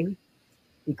 Why?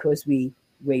 Because we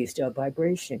raised our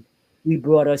vibration. We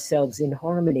brought ourselves in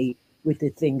harmony with the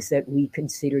things that we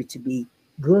consider to be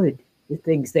good, the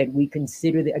things that we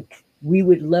consider that we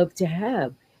would love to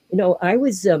have. You know, I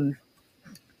was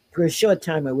for a short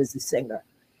time I was a singer.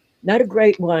 Not a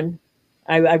great one.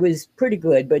 I was pretty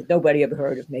good, but nobody ever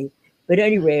heard of me. But at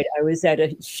any rate, I was at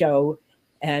a show,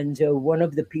 and one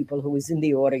of the people who was in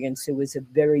the audience, who was a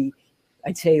very,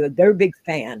 I'd say, a very big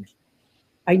fan,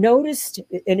 I noticed,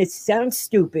 and it sounds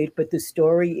stupid, but the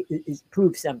story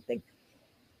proves something.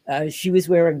 She was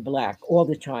wearing black all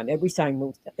the time, every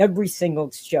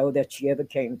single show that she ever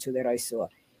came to that I saw.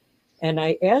 And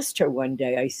I asked her one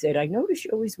day, I said, I notice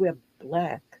you always wear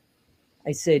black.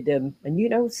 I said, and you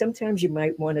know, sometimes you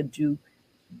might want to do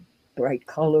bright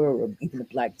color or even a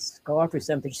black scarf or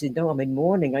something. She said, no, I'm in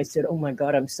mourning. I said, oh my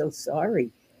God, I'm so sorry.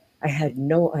 I had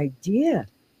no idea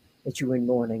that you were in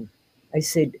mourning. I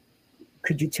said,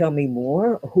 could you tell me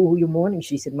more? Who are you mourning?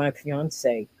 She said, my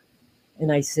fiance.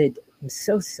 And I said, I'm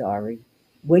so sorry.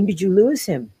 When did you lose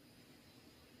him?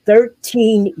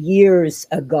 13 years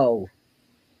ago.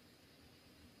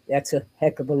 That's a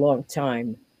heck of a long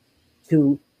time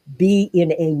to be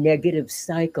in a negative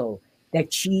cycle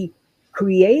that she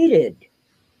created.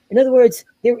 In other words,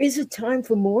 there is a time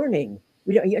for mourning.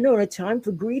 You know, a time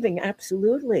for grieving,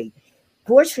 absolutely.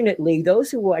 Fortunately, those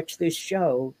who watch this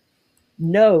show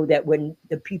know that when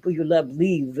the people you love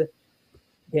leave,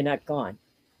 they're not gone,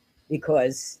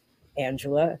 because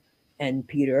Angela and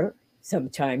Peter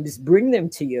sometimes bring them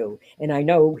to you. And I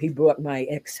know he brought my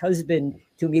ex-husband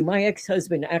to me. My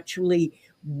ex-husband actually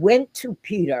went to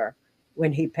Peter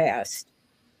when he passed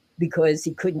because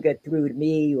he couldn't get through to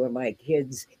me or my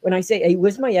kids. When I say he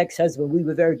was my ex-husband, we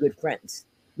were very good friends.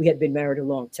 We had been married a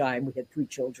long time. We had 3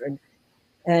 children.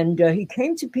 And he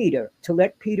came to Peter to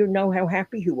let Peter know how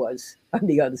happy he was on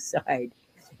the other side.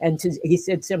 And he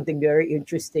said something very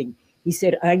interesting. He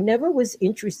said, I never was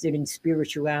interested in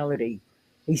spirituality.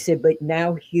 He said, but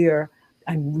now here,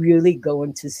 I'm really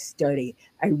going to study.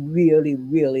 I really,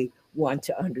 really want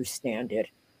to understand it.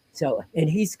 So, and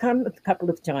he's come a couple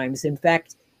of times. In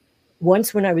fact,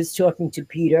 once when I was talking to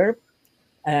Peter,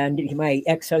 and my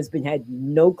ex-husband had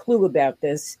no clue about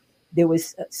this, there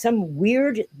was some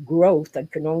weird growth, I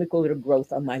can only call it a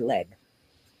growth, on my leg.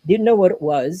 Didn't know what it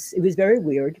was. It was very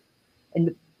weird.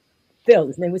 And Phil,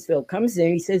 his name was Phil, comes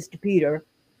in, he says to Peter,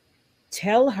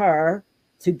 tell her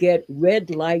to get red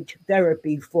light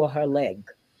therapy for her leg.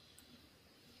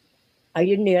 I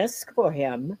didn't ask for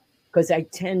him because I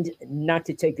tend not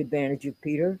to take advantage of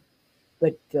Peter,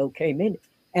 but Phil came in.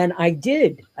 And I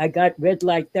did. I got red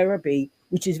light therapy,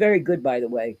 which is very good, by the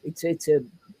way. It's a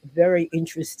very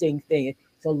interesting thing.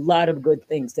 It's a lot of good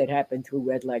things that happen through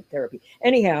red light therapy.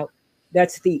 Anyhow,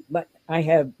 but I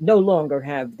have no longer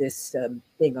have this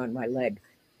thing on my leg.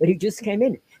 But he just came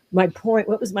in. My point,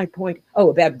 what was my point? Oh,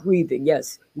 about grieving.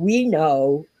 Yes, we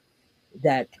know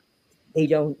that we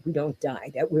don't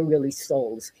die, that we're really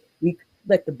souls. We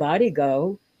let the body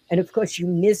go. And of course, you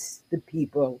miss the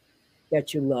people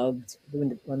that you loved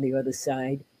on the other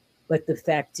side. But the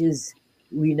fact is,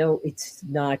 we know it's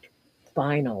not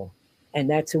final. And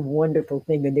that's a wonderful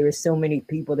thing. And there are so many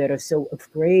people that are so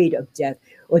afraid of death,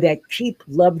 or that keep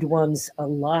loved ones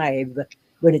alive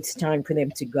when it's time for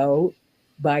them to go,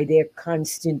 by their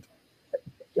constant,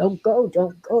 don't go,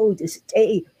 just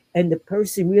stay. And the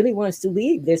person really wants to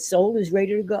leave. Their soul is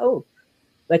ready to go,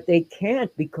 but they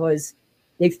can't because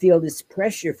they feel this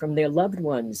pressure from their loved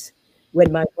ones.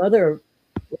 When my mother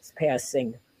was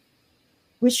passing,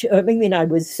 which, I mean, I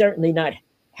was certainly not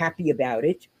happy about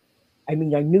it. I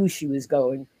mean, I knew she was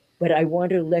going, but I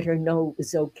wanted to let her know it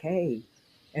was okay.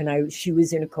 And she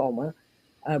was in a coma.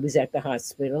 I was at the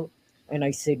hospital, and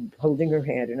I said, holding her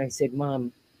hand, and I said,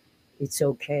 Mom, it's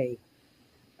okay.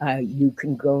 You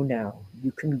can go now.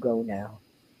 You can go now.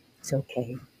 It's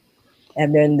okay.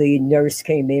 And then the nurse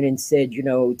came in and said, you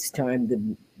know, it's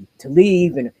time to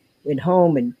leave, and went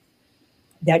home. And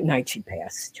that night she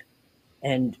passed.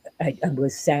 And I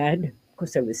was sad. Of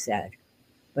course, I was sad,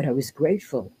 but I was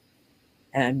grateful.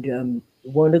 And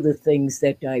one of the things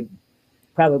that I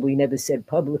probably never said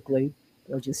publicly,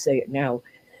 I'll just say it now,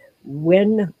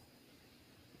 when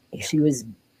she was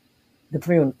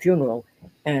the funeral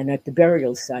and at the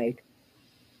burial site,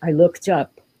 I looked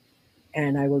up,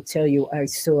 and I will tell you, I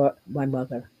saw my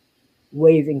mother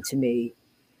waving to me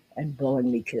and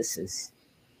blowing me kisses.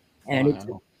 And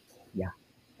Wow. yeah.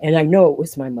 And I know it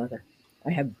was my mother.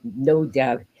 I have no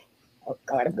doubt. Oh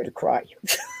God, I'm going to cry.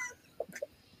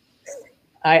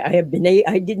 I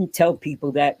didn't tell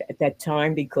people that at that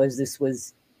time because this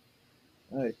was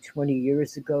 20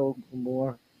 years ago or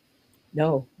more.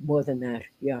 No, more than that.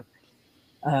 Yeah.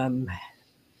 Um,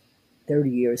 30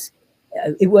 years.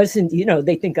 It wasn't,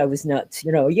 they think I was nuts.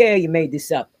 Yeah, you made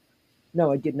this up.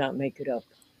 No, I did not make it up.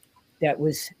 That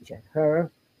was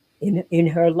her in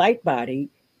her light body.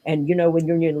 And when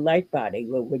you're in your light body,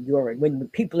 when the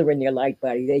people are in their light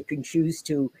body, they can choose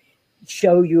to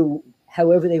show you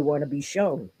however they want to be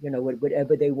shown,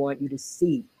 whatever they want you to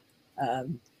see.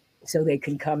 Um, so they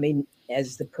can come in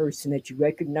as the person that you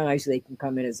recognize, they can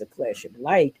come in as a flash of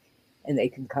light, and they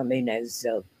can come in as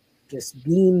just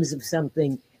beams of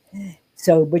something.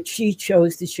 So, but she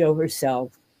chose to show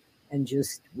herself and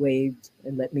just waved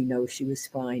and let me know she was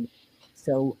fine.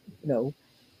 So,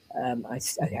 I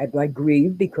had my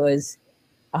grieve because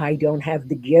I don't have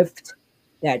the gift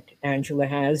that Angela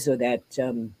has or that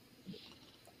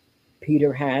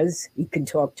Peter has. He can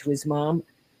talk to his mom.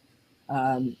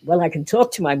 Well, I can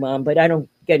talk to my mom, but I don't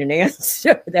get an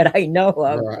answer that I know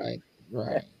of. Right,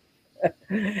 right.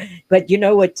 But you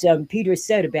know what Peter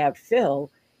said about Phil?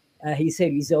 He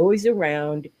said he's always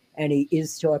around and he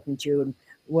is talking to you. And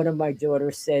one of my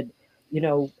daughters said,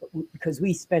 because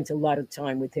we spent a lot of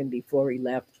time with him before he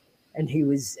left, and he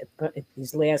was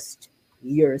his last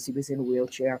years he was in a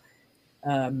wheelchair.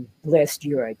 Last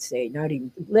year, I'd say, not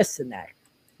even less than that.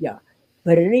 Yeah.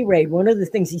 But at any rate, one of the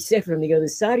things he said from the other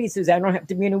side, he says, I don't have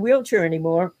to be in a wheelchair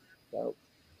anymore.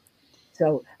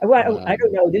 So I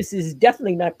don't know. This is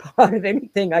definitely not part of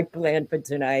anything I planned for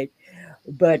tonight,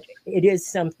 but it is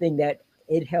something that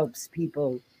it helps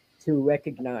people to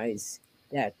recognize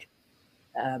that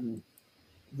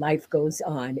life goes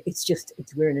on.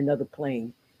 We're in another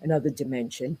plane, another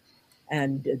dimension.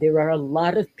 And there are a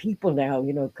lot of people now,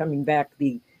 coming back,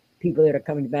 the people that are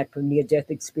coming back from near death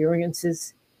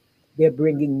experiences. They're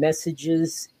bringing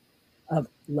messages of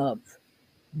love,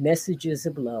 messages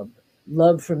of love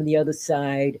from the other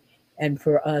side, and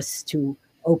for us to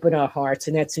open our hearts.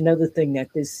 And that's another thing that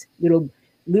this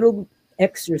little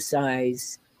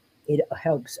exercise, it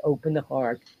helps open the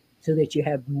heart so that you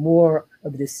have more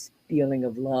of this feeling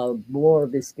of love, more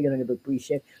of this feeling of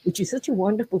appreciation, which is such a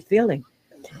wonderful feeling.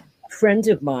 A friend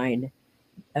of mine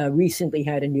recently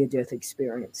had a near-death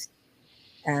experience.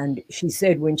 And she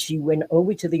said when she went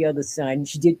over to the other side, and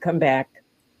she did come back,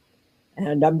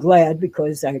 and I'm glad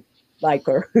because I like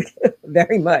her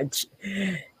very much.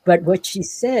 But what she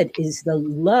said is the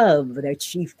love that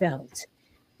she felt,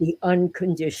 the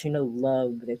unconditional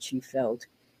love that she felt,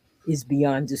 is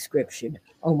beyond description,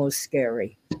 almost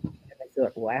scary. And I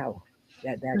thought, wow,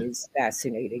 that is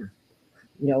fascinating.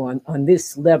 On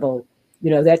this level,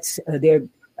 that's there.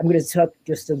 I'm going to talk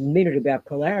just a minute about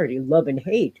polarity, love and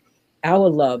hate. Our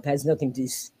love has nothing to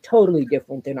totally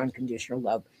different than unconditional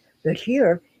love. But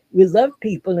here, we love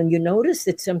people, and you notice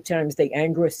that sometimes they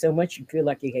anger us so much you feel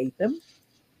like you hate them.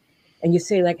 And you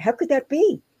say, like, how could that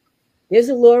be? There's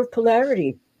a law of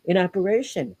polarity in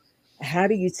operation. How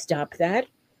do you stop that?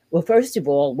 Well, first of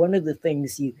all, one of the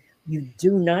things you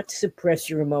do not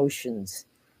suppress your emotions.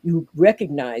 You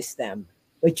recognize them,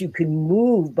 but you can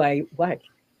move by what?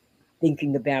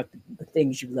 Thinking about the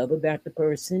things you love about the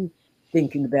person,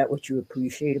 thinking about what you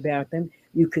appreciate about them.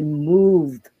 You can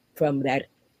move from that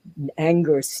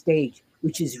anger state,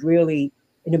 which is really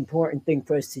an important thing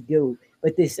for us to do.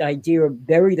 But this idea of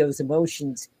bury those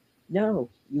emotions, no,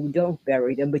 you don't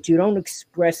bury them, but you don't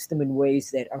express them in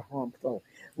ways that are harmful.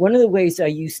 One of the ways I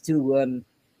used to,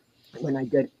 when I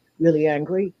get really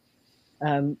angry,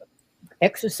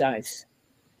 exercise,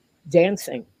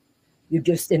 dancing.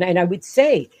 And I would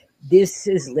say, this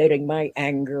is letting my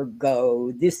anger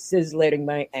go. This is letting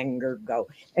my anger go.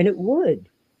 And it would.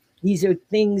 These are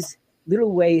things,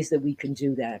 little ways that we can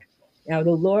do that. Now,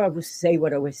 the law, I will say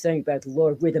what I was saying about the law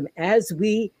of rhythm. As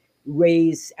we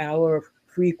raise our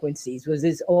frequencies, because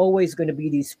there's always going to be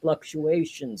these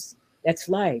fluctuations. That's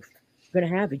life. You're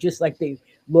going to have it, just like the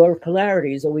law of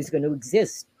polarity is always going to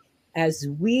exist. As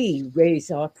we raise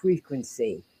our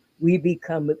frequency, we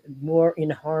become more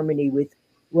in harmony with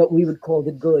what we would call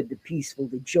the good, the peaceful,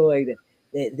 the joy,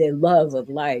 the love of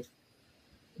life.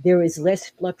 There is less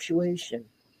fluctuation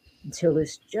until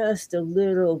it's just a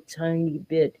little tiny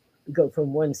bit. We go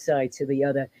from one side to the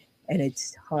other, and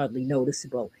it's hardly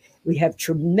noticeable. We have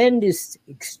tremendous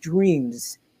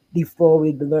extremes before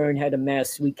we learn how to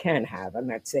master. We can have. I'm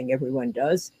not saying everyone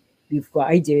does. Before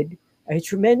I did, I had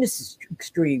tremendous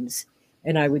extremes.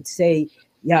 And I would say,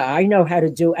 yeah, I know how to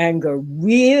do anger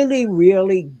really,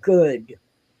 really good.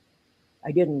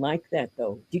 I didn't like that,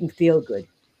 though. Didn't feel good.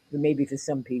 Maybe for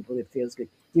some people it feels good.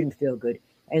 Didn't feel good.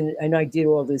 And I did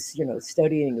all this,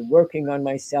 studying and working on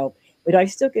myself. But I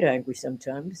still get angry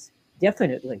sometimes,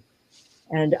 definitely.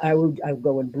 And I would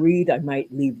go and breathe. I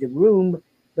might leave the room,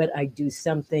 but I do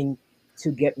something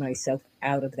to get myself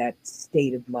out of that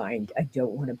state of mind. I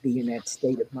don't want to be in that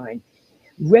state of mind.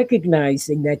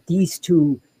 Recognizing that these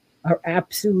two are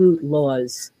absolute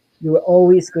laws, you're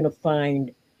always going to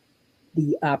find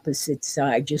the opposite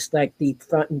side, just like the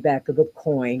front and back of a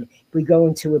coin. If we go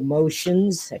into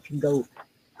emotions, I can go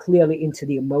clearly into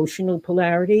the emotional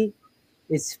polarity.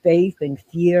 There's faith and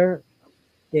fear,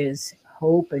 there's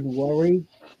hope and worry.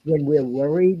 When we're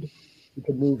worried, we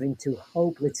can move into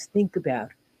hope. Let's think about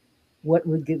what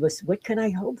would give us, what can I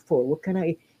hope for? What can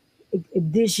I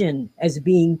envision as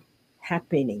being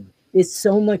happening? There's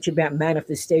so much about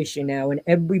manifestation now, and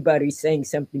everybody's saying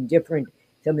something different.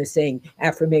 Some are saying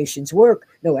affirmations work.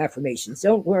 No, affirmations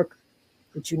don't work.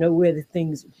 But you know where the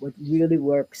things, what really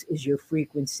works is your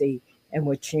frequency. And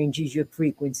what changes your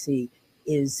frequency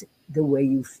is the way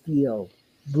you feel.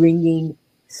 Bringing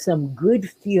some good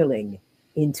feeling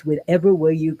into whatever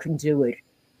way you can do it.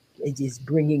 It is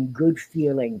bringing good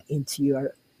feeling into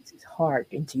your heart,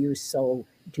 into your soul,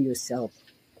 to yourself.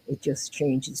 It just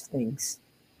changes things.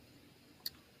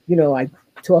 You know, I'm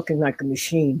talking like a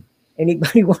machine.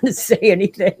 Anybody want to say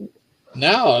anything?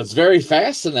 No, it's very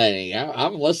fascinating.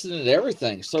 I'm listening to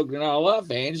everything. So,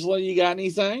 Angela, you got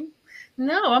anything?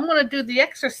 No, I'm going to do the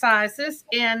exercises,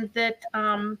 and that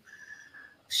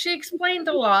she explained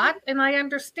a lot, and I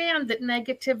understand that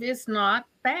negative is not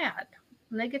bad.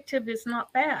 Negative is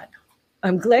not bad.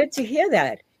 I'm glad to hear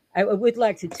that. I would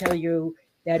like to tell you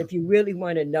that if you really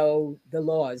want to know the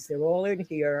laws, they're all in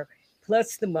here,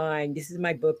 plus the mind. This is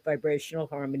my book, Vibrational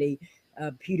Harmony.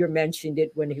 Peter mentioned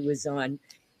it when he was on.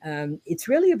 It's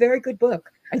really a very good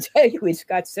book. I tell you, it's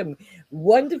got some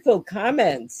wonderful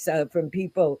comments from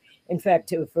people. In fact,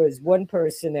 there was one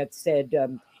person that said,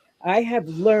 I have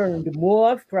learned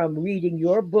more from reading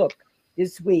your book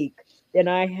this week than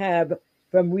I have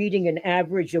from reading an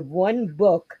average of one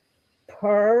book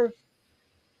per,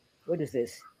 what is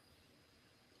this?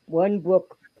 One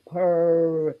book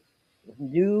per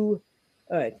new,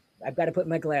 all right, I've got to put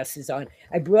my glasses on.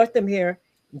 I brought them here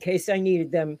in case I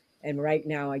needed them, and right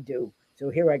now I do. So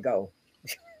here I go.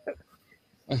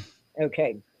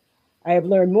 Okay. I have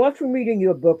learned more from reading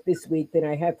your book this week than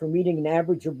I have from reading an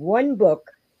average of one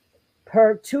book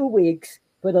per 2 weeks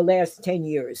for the last 10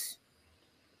 years.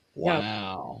 Wow.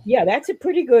 Now, yeah, that's a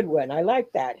pretty good one. I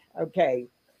like that. Okay.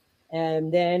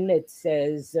 And then it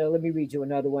says, let me read you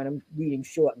another one. I'm reading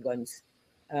short ones.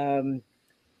 Well,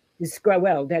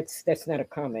 that's not a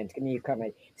comment. Give me a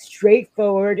comment.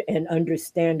 Straightforward and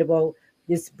understandable.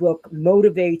 This book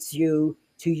motivates you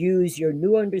to use your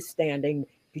new understanding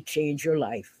to change your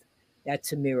life.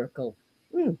 That's a miracle.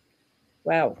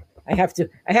 Wow. I have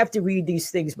to read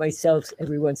these things myself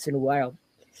every once in a while.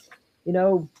 You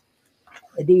know,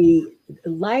 the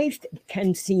life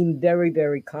can seem very,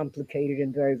 very complicated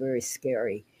and very, very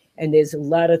scary. And there's a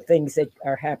lot of things that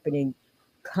are happening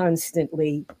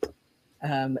constantly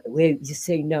where you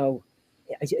say, no,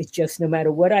 it's just no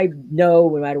matter what I know,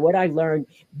 no matter what I learn,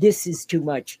 this is too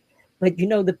much. But you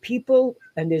know, the people,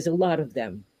 and there's a lot of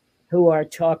them, who are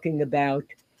talking about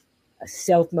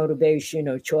self-motivation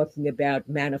or talking about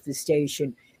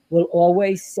manifestation will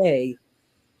always say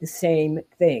the same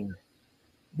thing.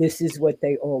 This is what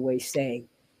they always say.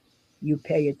 You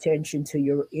pay attention to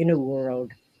your inner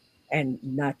world and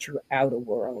not your outer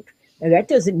world. Now, that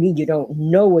doesn't mean you don't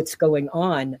know what's going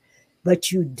on,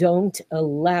 but you don't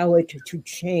allow it to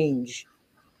change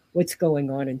what's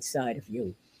going on inside of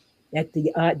you. That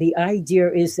the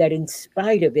idea is that in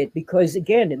spite of it, because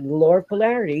again, in the law of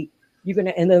polarity, you're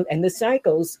gonna and the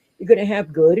cycles, you're gonna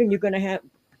have good and you're gonna have,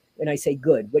 when I say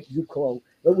good, what we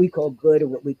call good or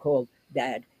what we call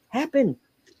bad happen.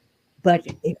 But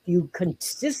if you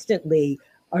consistently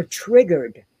are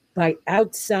triggered by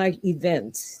outside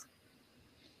events,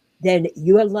 then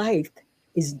your life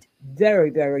is very,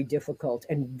 very difficult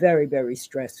and very, very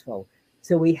stressful.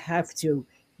 So we have to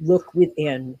look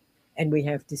within and we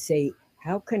have to say,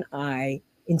 how can I,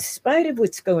 in spite of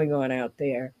what's going on out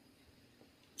there,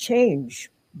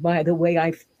 change by the way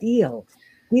I feel?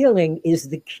 Feeling is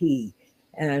the key.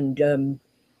 And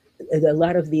a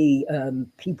lot of the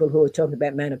people who are talking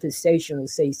about manifestation will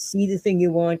say, see the thing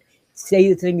you want, say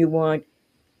the thing you want,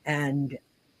 and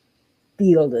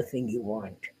feel the thing you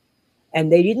want.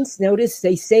 And they didn't notice,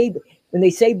 they say, when they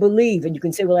say believe, and you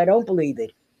can say, well, I don't believe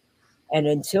it. And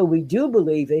until we do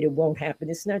believe it, it won't happen.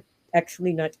 It's not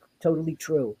totally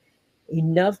true.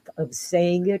 Enough of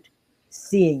saying it,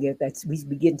 seeing it, that's we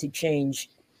begin to change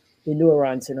the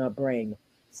neurons in our brain.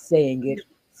 Saying it,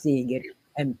 seeing it,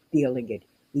 and feeling it.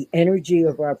 The energy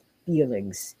of our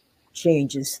feelings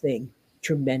changes things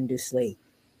tremendously.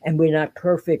 and we're not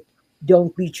perfect.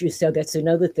 Don't beat yourself. That's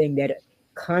another thing that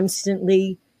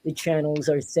constantly the channels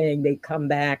are saying. They come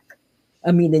back.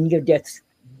 I mean, the near death,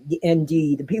 the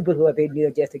ND, the people who have had near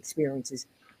death experiences,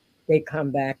 they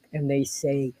come back and they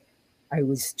say, I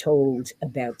was told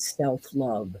about self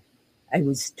love. I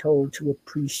was told to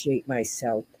appreciate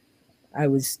myself. I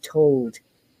was told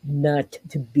not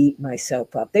to beat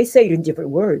myself up. They say it in different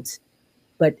words,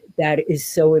 but that is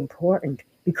so important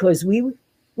because we're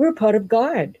a part of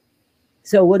God.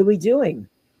 So what are we doing?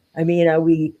 I mean, are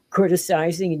we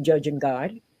criticizing and judging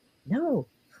God? No.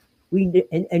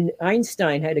 And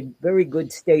Einstein had a very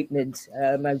good statement.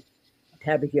 I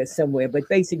have it here somewhere, but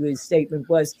basically his statement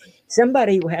was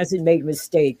somebody who hasn't made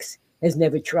mistakes has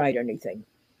never tried anything.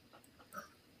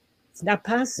 It's not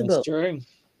That's possible, true.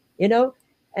 you know?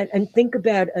 And think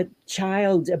about a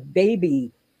child, a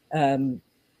baby, um,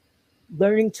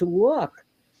 learning to walk.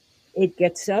 It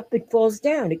gets up, it falls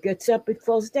down. It gets up, it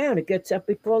falls down. It gets up,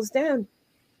 it falls down.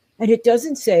 And it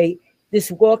doesn't say,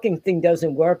 this walking thing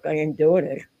doesn't work, I ain't doing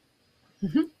it.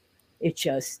 Mhm. It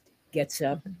just gets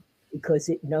up because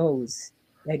it knows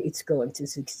that it's going to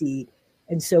succeed.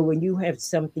 And so when you have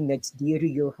something that's dear to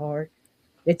your heart,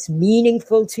 that's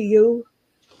meaningful to you,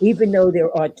 even though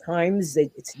there are times that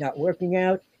it's not working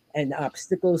out and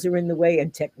obstacles are in the way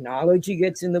and technology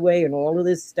gets in the way and all of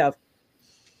this stuff,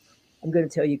 I'm going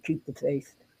to tell you, keep the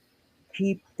faith.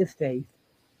 Keep the faith.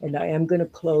 And I am going to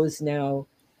close now.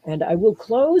 And I will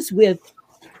close with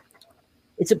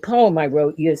it's a poem I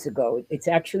wrote years ago. It's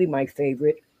actually my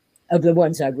favorite of the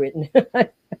ones I've written.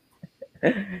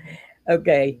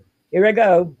 Okay, here I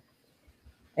go.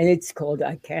 And it's called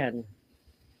I Can.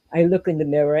 I look in the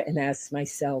mirror and ask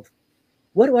myself,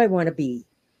 what do I want to be?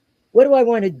 What do I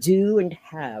want to do and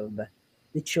have?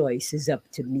 The choice is up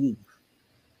to me.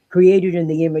 Created in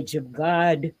the image of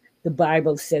God, the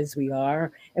Bible says we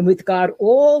are. And with God,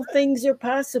 all things are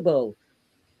possible.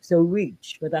 So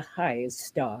reach for the highest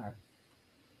star.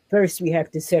 First, we have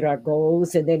to set our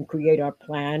goals and then create our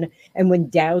plan. And when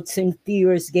doubts and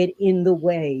fears get in the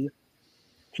way,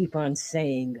 keep on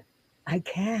saying, I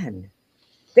can.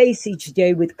 Face each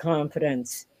day with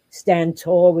confidence. Stand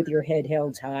tall with your head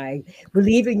held high.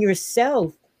 Believe in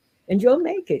yourself, and you'll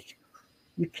make it.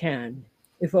 You can,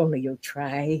 if only you'll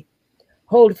try.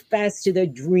 Hold fast to the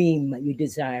dream you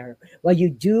desire while you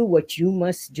do what you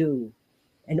must do.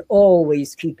 And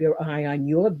always keep your eye on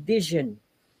your vision.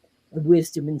 The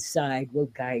wisdom inside will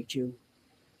guide you.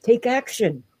 Take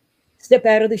action. Step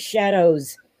out of the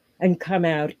shadows and come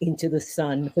out into the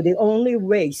sun. For the only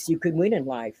race you can win in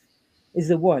life is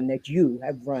the one that you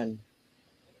have run.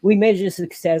 We measure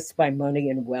success by money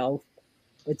and wealth,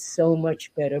 but so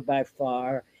much better by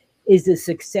far is the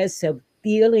success of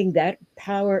feeling that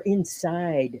power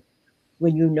inside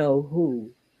when you know who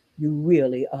you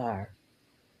really are.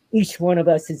 Each one of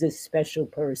us is a special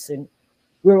person.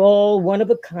 We're all one of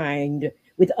a kind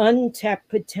with untapped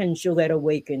potential that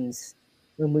awakens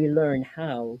when we learn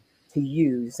how to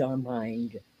use our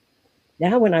mind.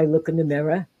 Now, when I look in the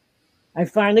mirror, I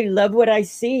finally love what I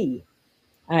see.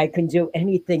 I can do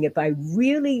anything if I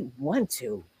really want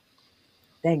to.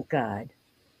 Thank God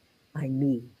I'm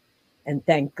me. And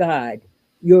thank God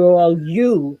you're all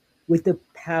you with the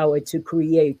power to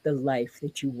create the life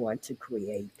that you want to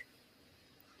create.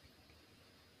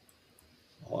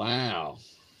 Wow.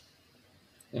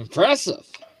 Impressive.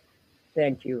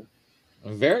 Thank you.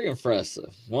 Very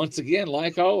impressive. Once again,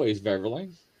 like always, Beverly.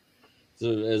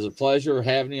 It's a pleasure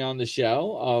having you on the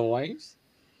show, always.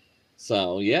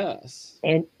 So, yes.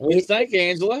 And What do you think,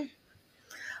 Angela?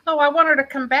 Oh, I want her to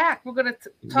come back. We're going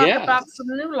to talk about Yes. some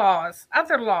new laws,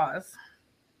 other laws.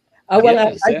 oh well,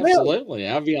 Yes, I will. absolutely.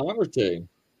 I'd be honored to.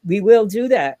 We will do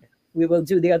that. We will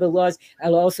do the other laws.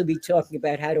 I'll also be talking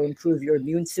about how to improve your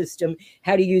immune system,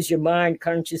 how to use your mind,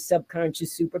 conscious,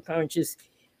 subconscious, superconscious,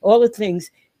 all the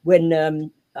things.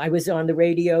 When I was on the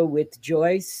radio with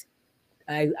Joyce,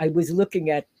 I was looking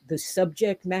at the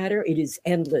subject matter. It is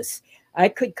endless. I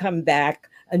could come back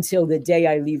until the day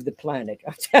I leave the planet.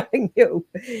 I'm telling you,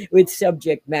 with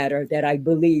subject matter that I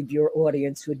believe your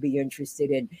audience would be interested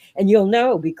in. And you'll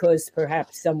know because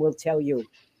perhaps some will tell you,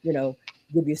 you know,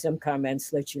 give you some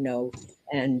comments, let you know,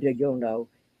 and you'll know.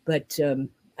 But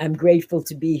I'm grateful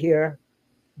to be here.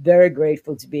 Very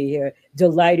grateful to be here.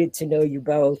 Delighted to know you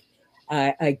both.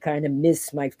 I kind of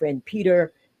miss my friend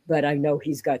Peter, but I know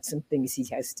he's got some things he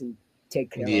has to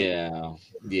take care of.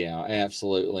 Yeah,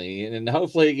 absolutely. And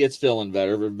hopefully it gets feeling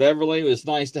better. But Beverly, it was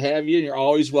nice to have you, and you're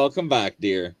always welcome back,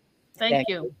 dear. Thank Thank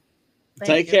you. you.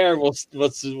 Take care. We'll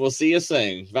see you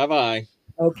soon. Bye bye.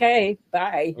 Okay,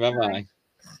 bye. Bye bye.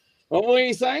 What do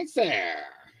you think there?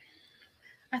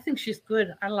 I think she's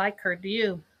good. I like her. Do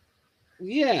you?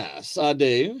 Yes, I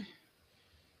do.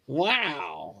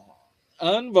 Wow.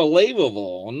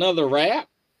 Unbelievable. Another wrap.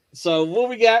 So what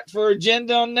we got for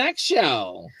agenda on next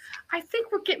show? I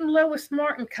think we're getting Lois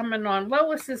Martin coming on.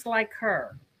 Lois is like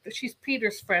her. She's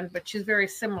Peter's friend, but she's very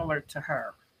similar to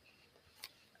her.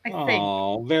 I think.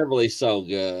 Oh, Beverly's so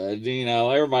good. You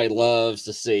know, everybody loves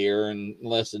to see her and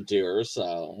listen to her.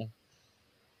 So,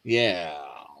 yeah.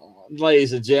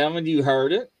 Ladies and gentlemen, you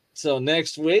heard it. So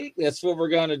next week, that's what we're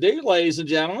going to do, ladies and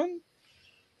gentlemen.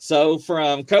 So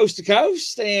from coast to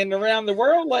coast and around the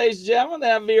world, ladies and gentlemen,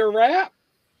 that'll be a wrap.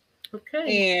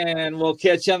 Okay. And we'll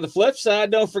catch you on the flip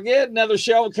side. Don't forget, another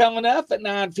show coming up at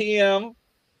 9 p.m.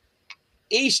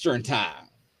 Eastern time.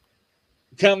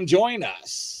 Come join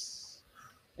us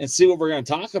and see what we're going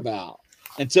to talk about.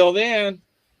 Until then,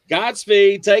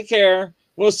 Godspeed. Take care.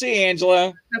 We'll see you,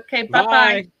 Angela. Okay.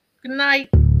 Bye-bye. Good night.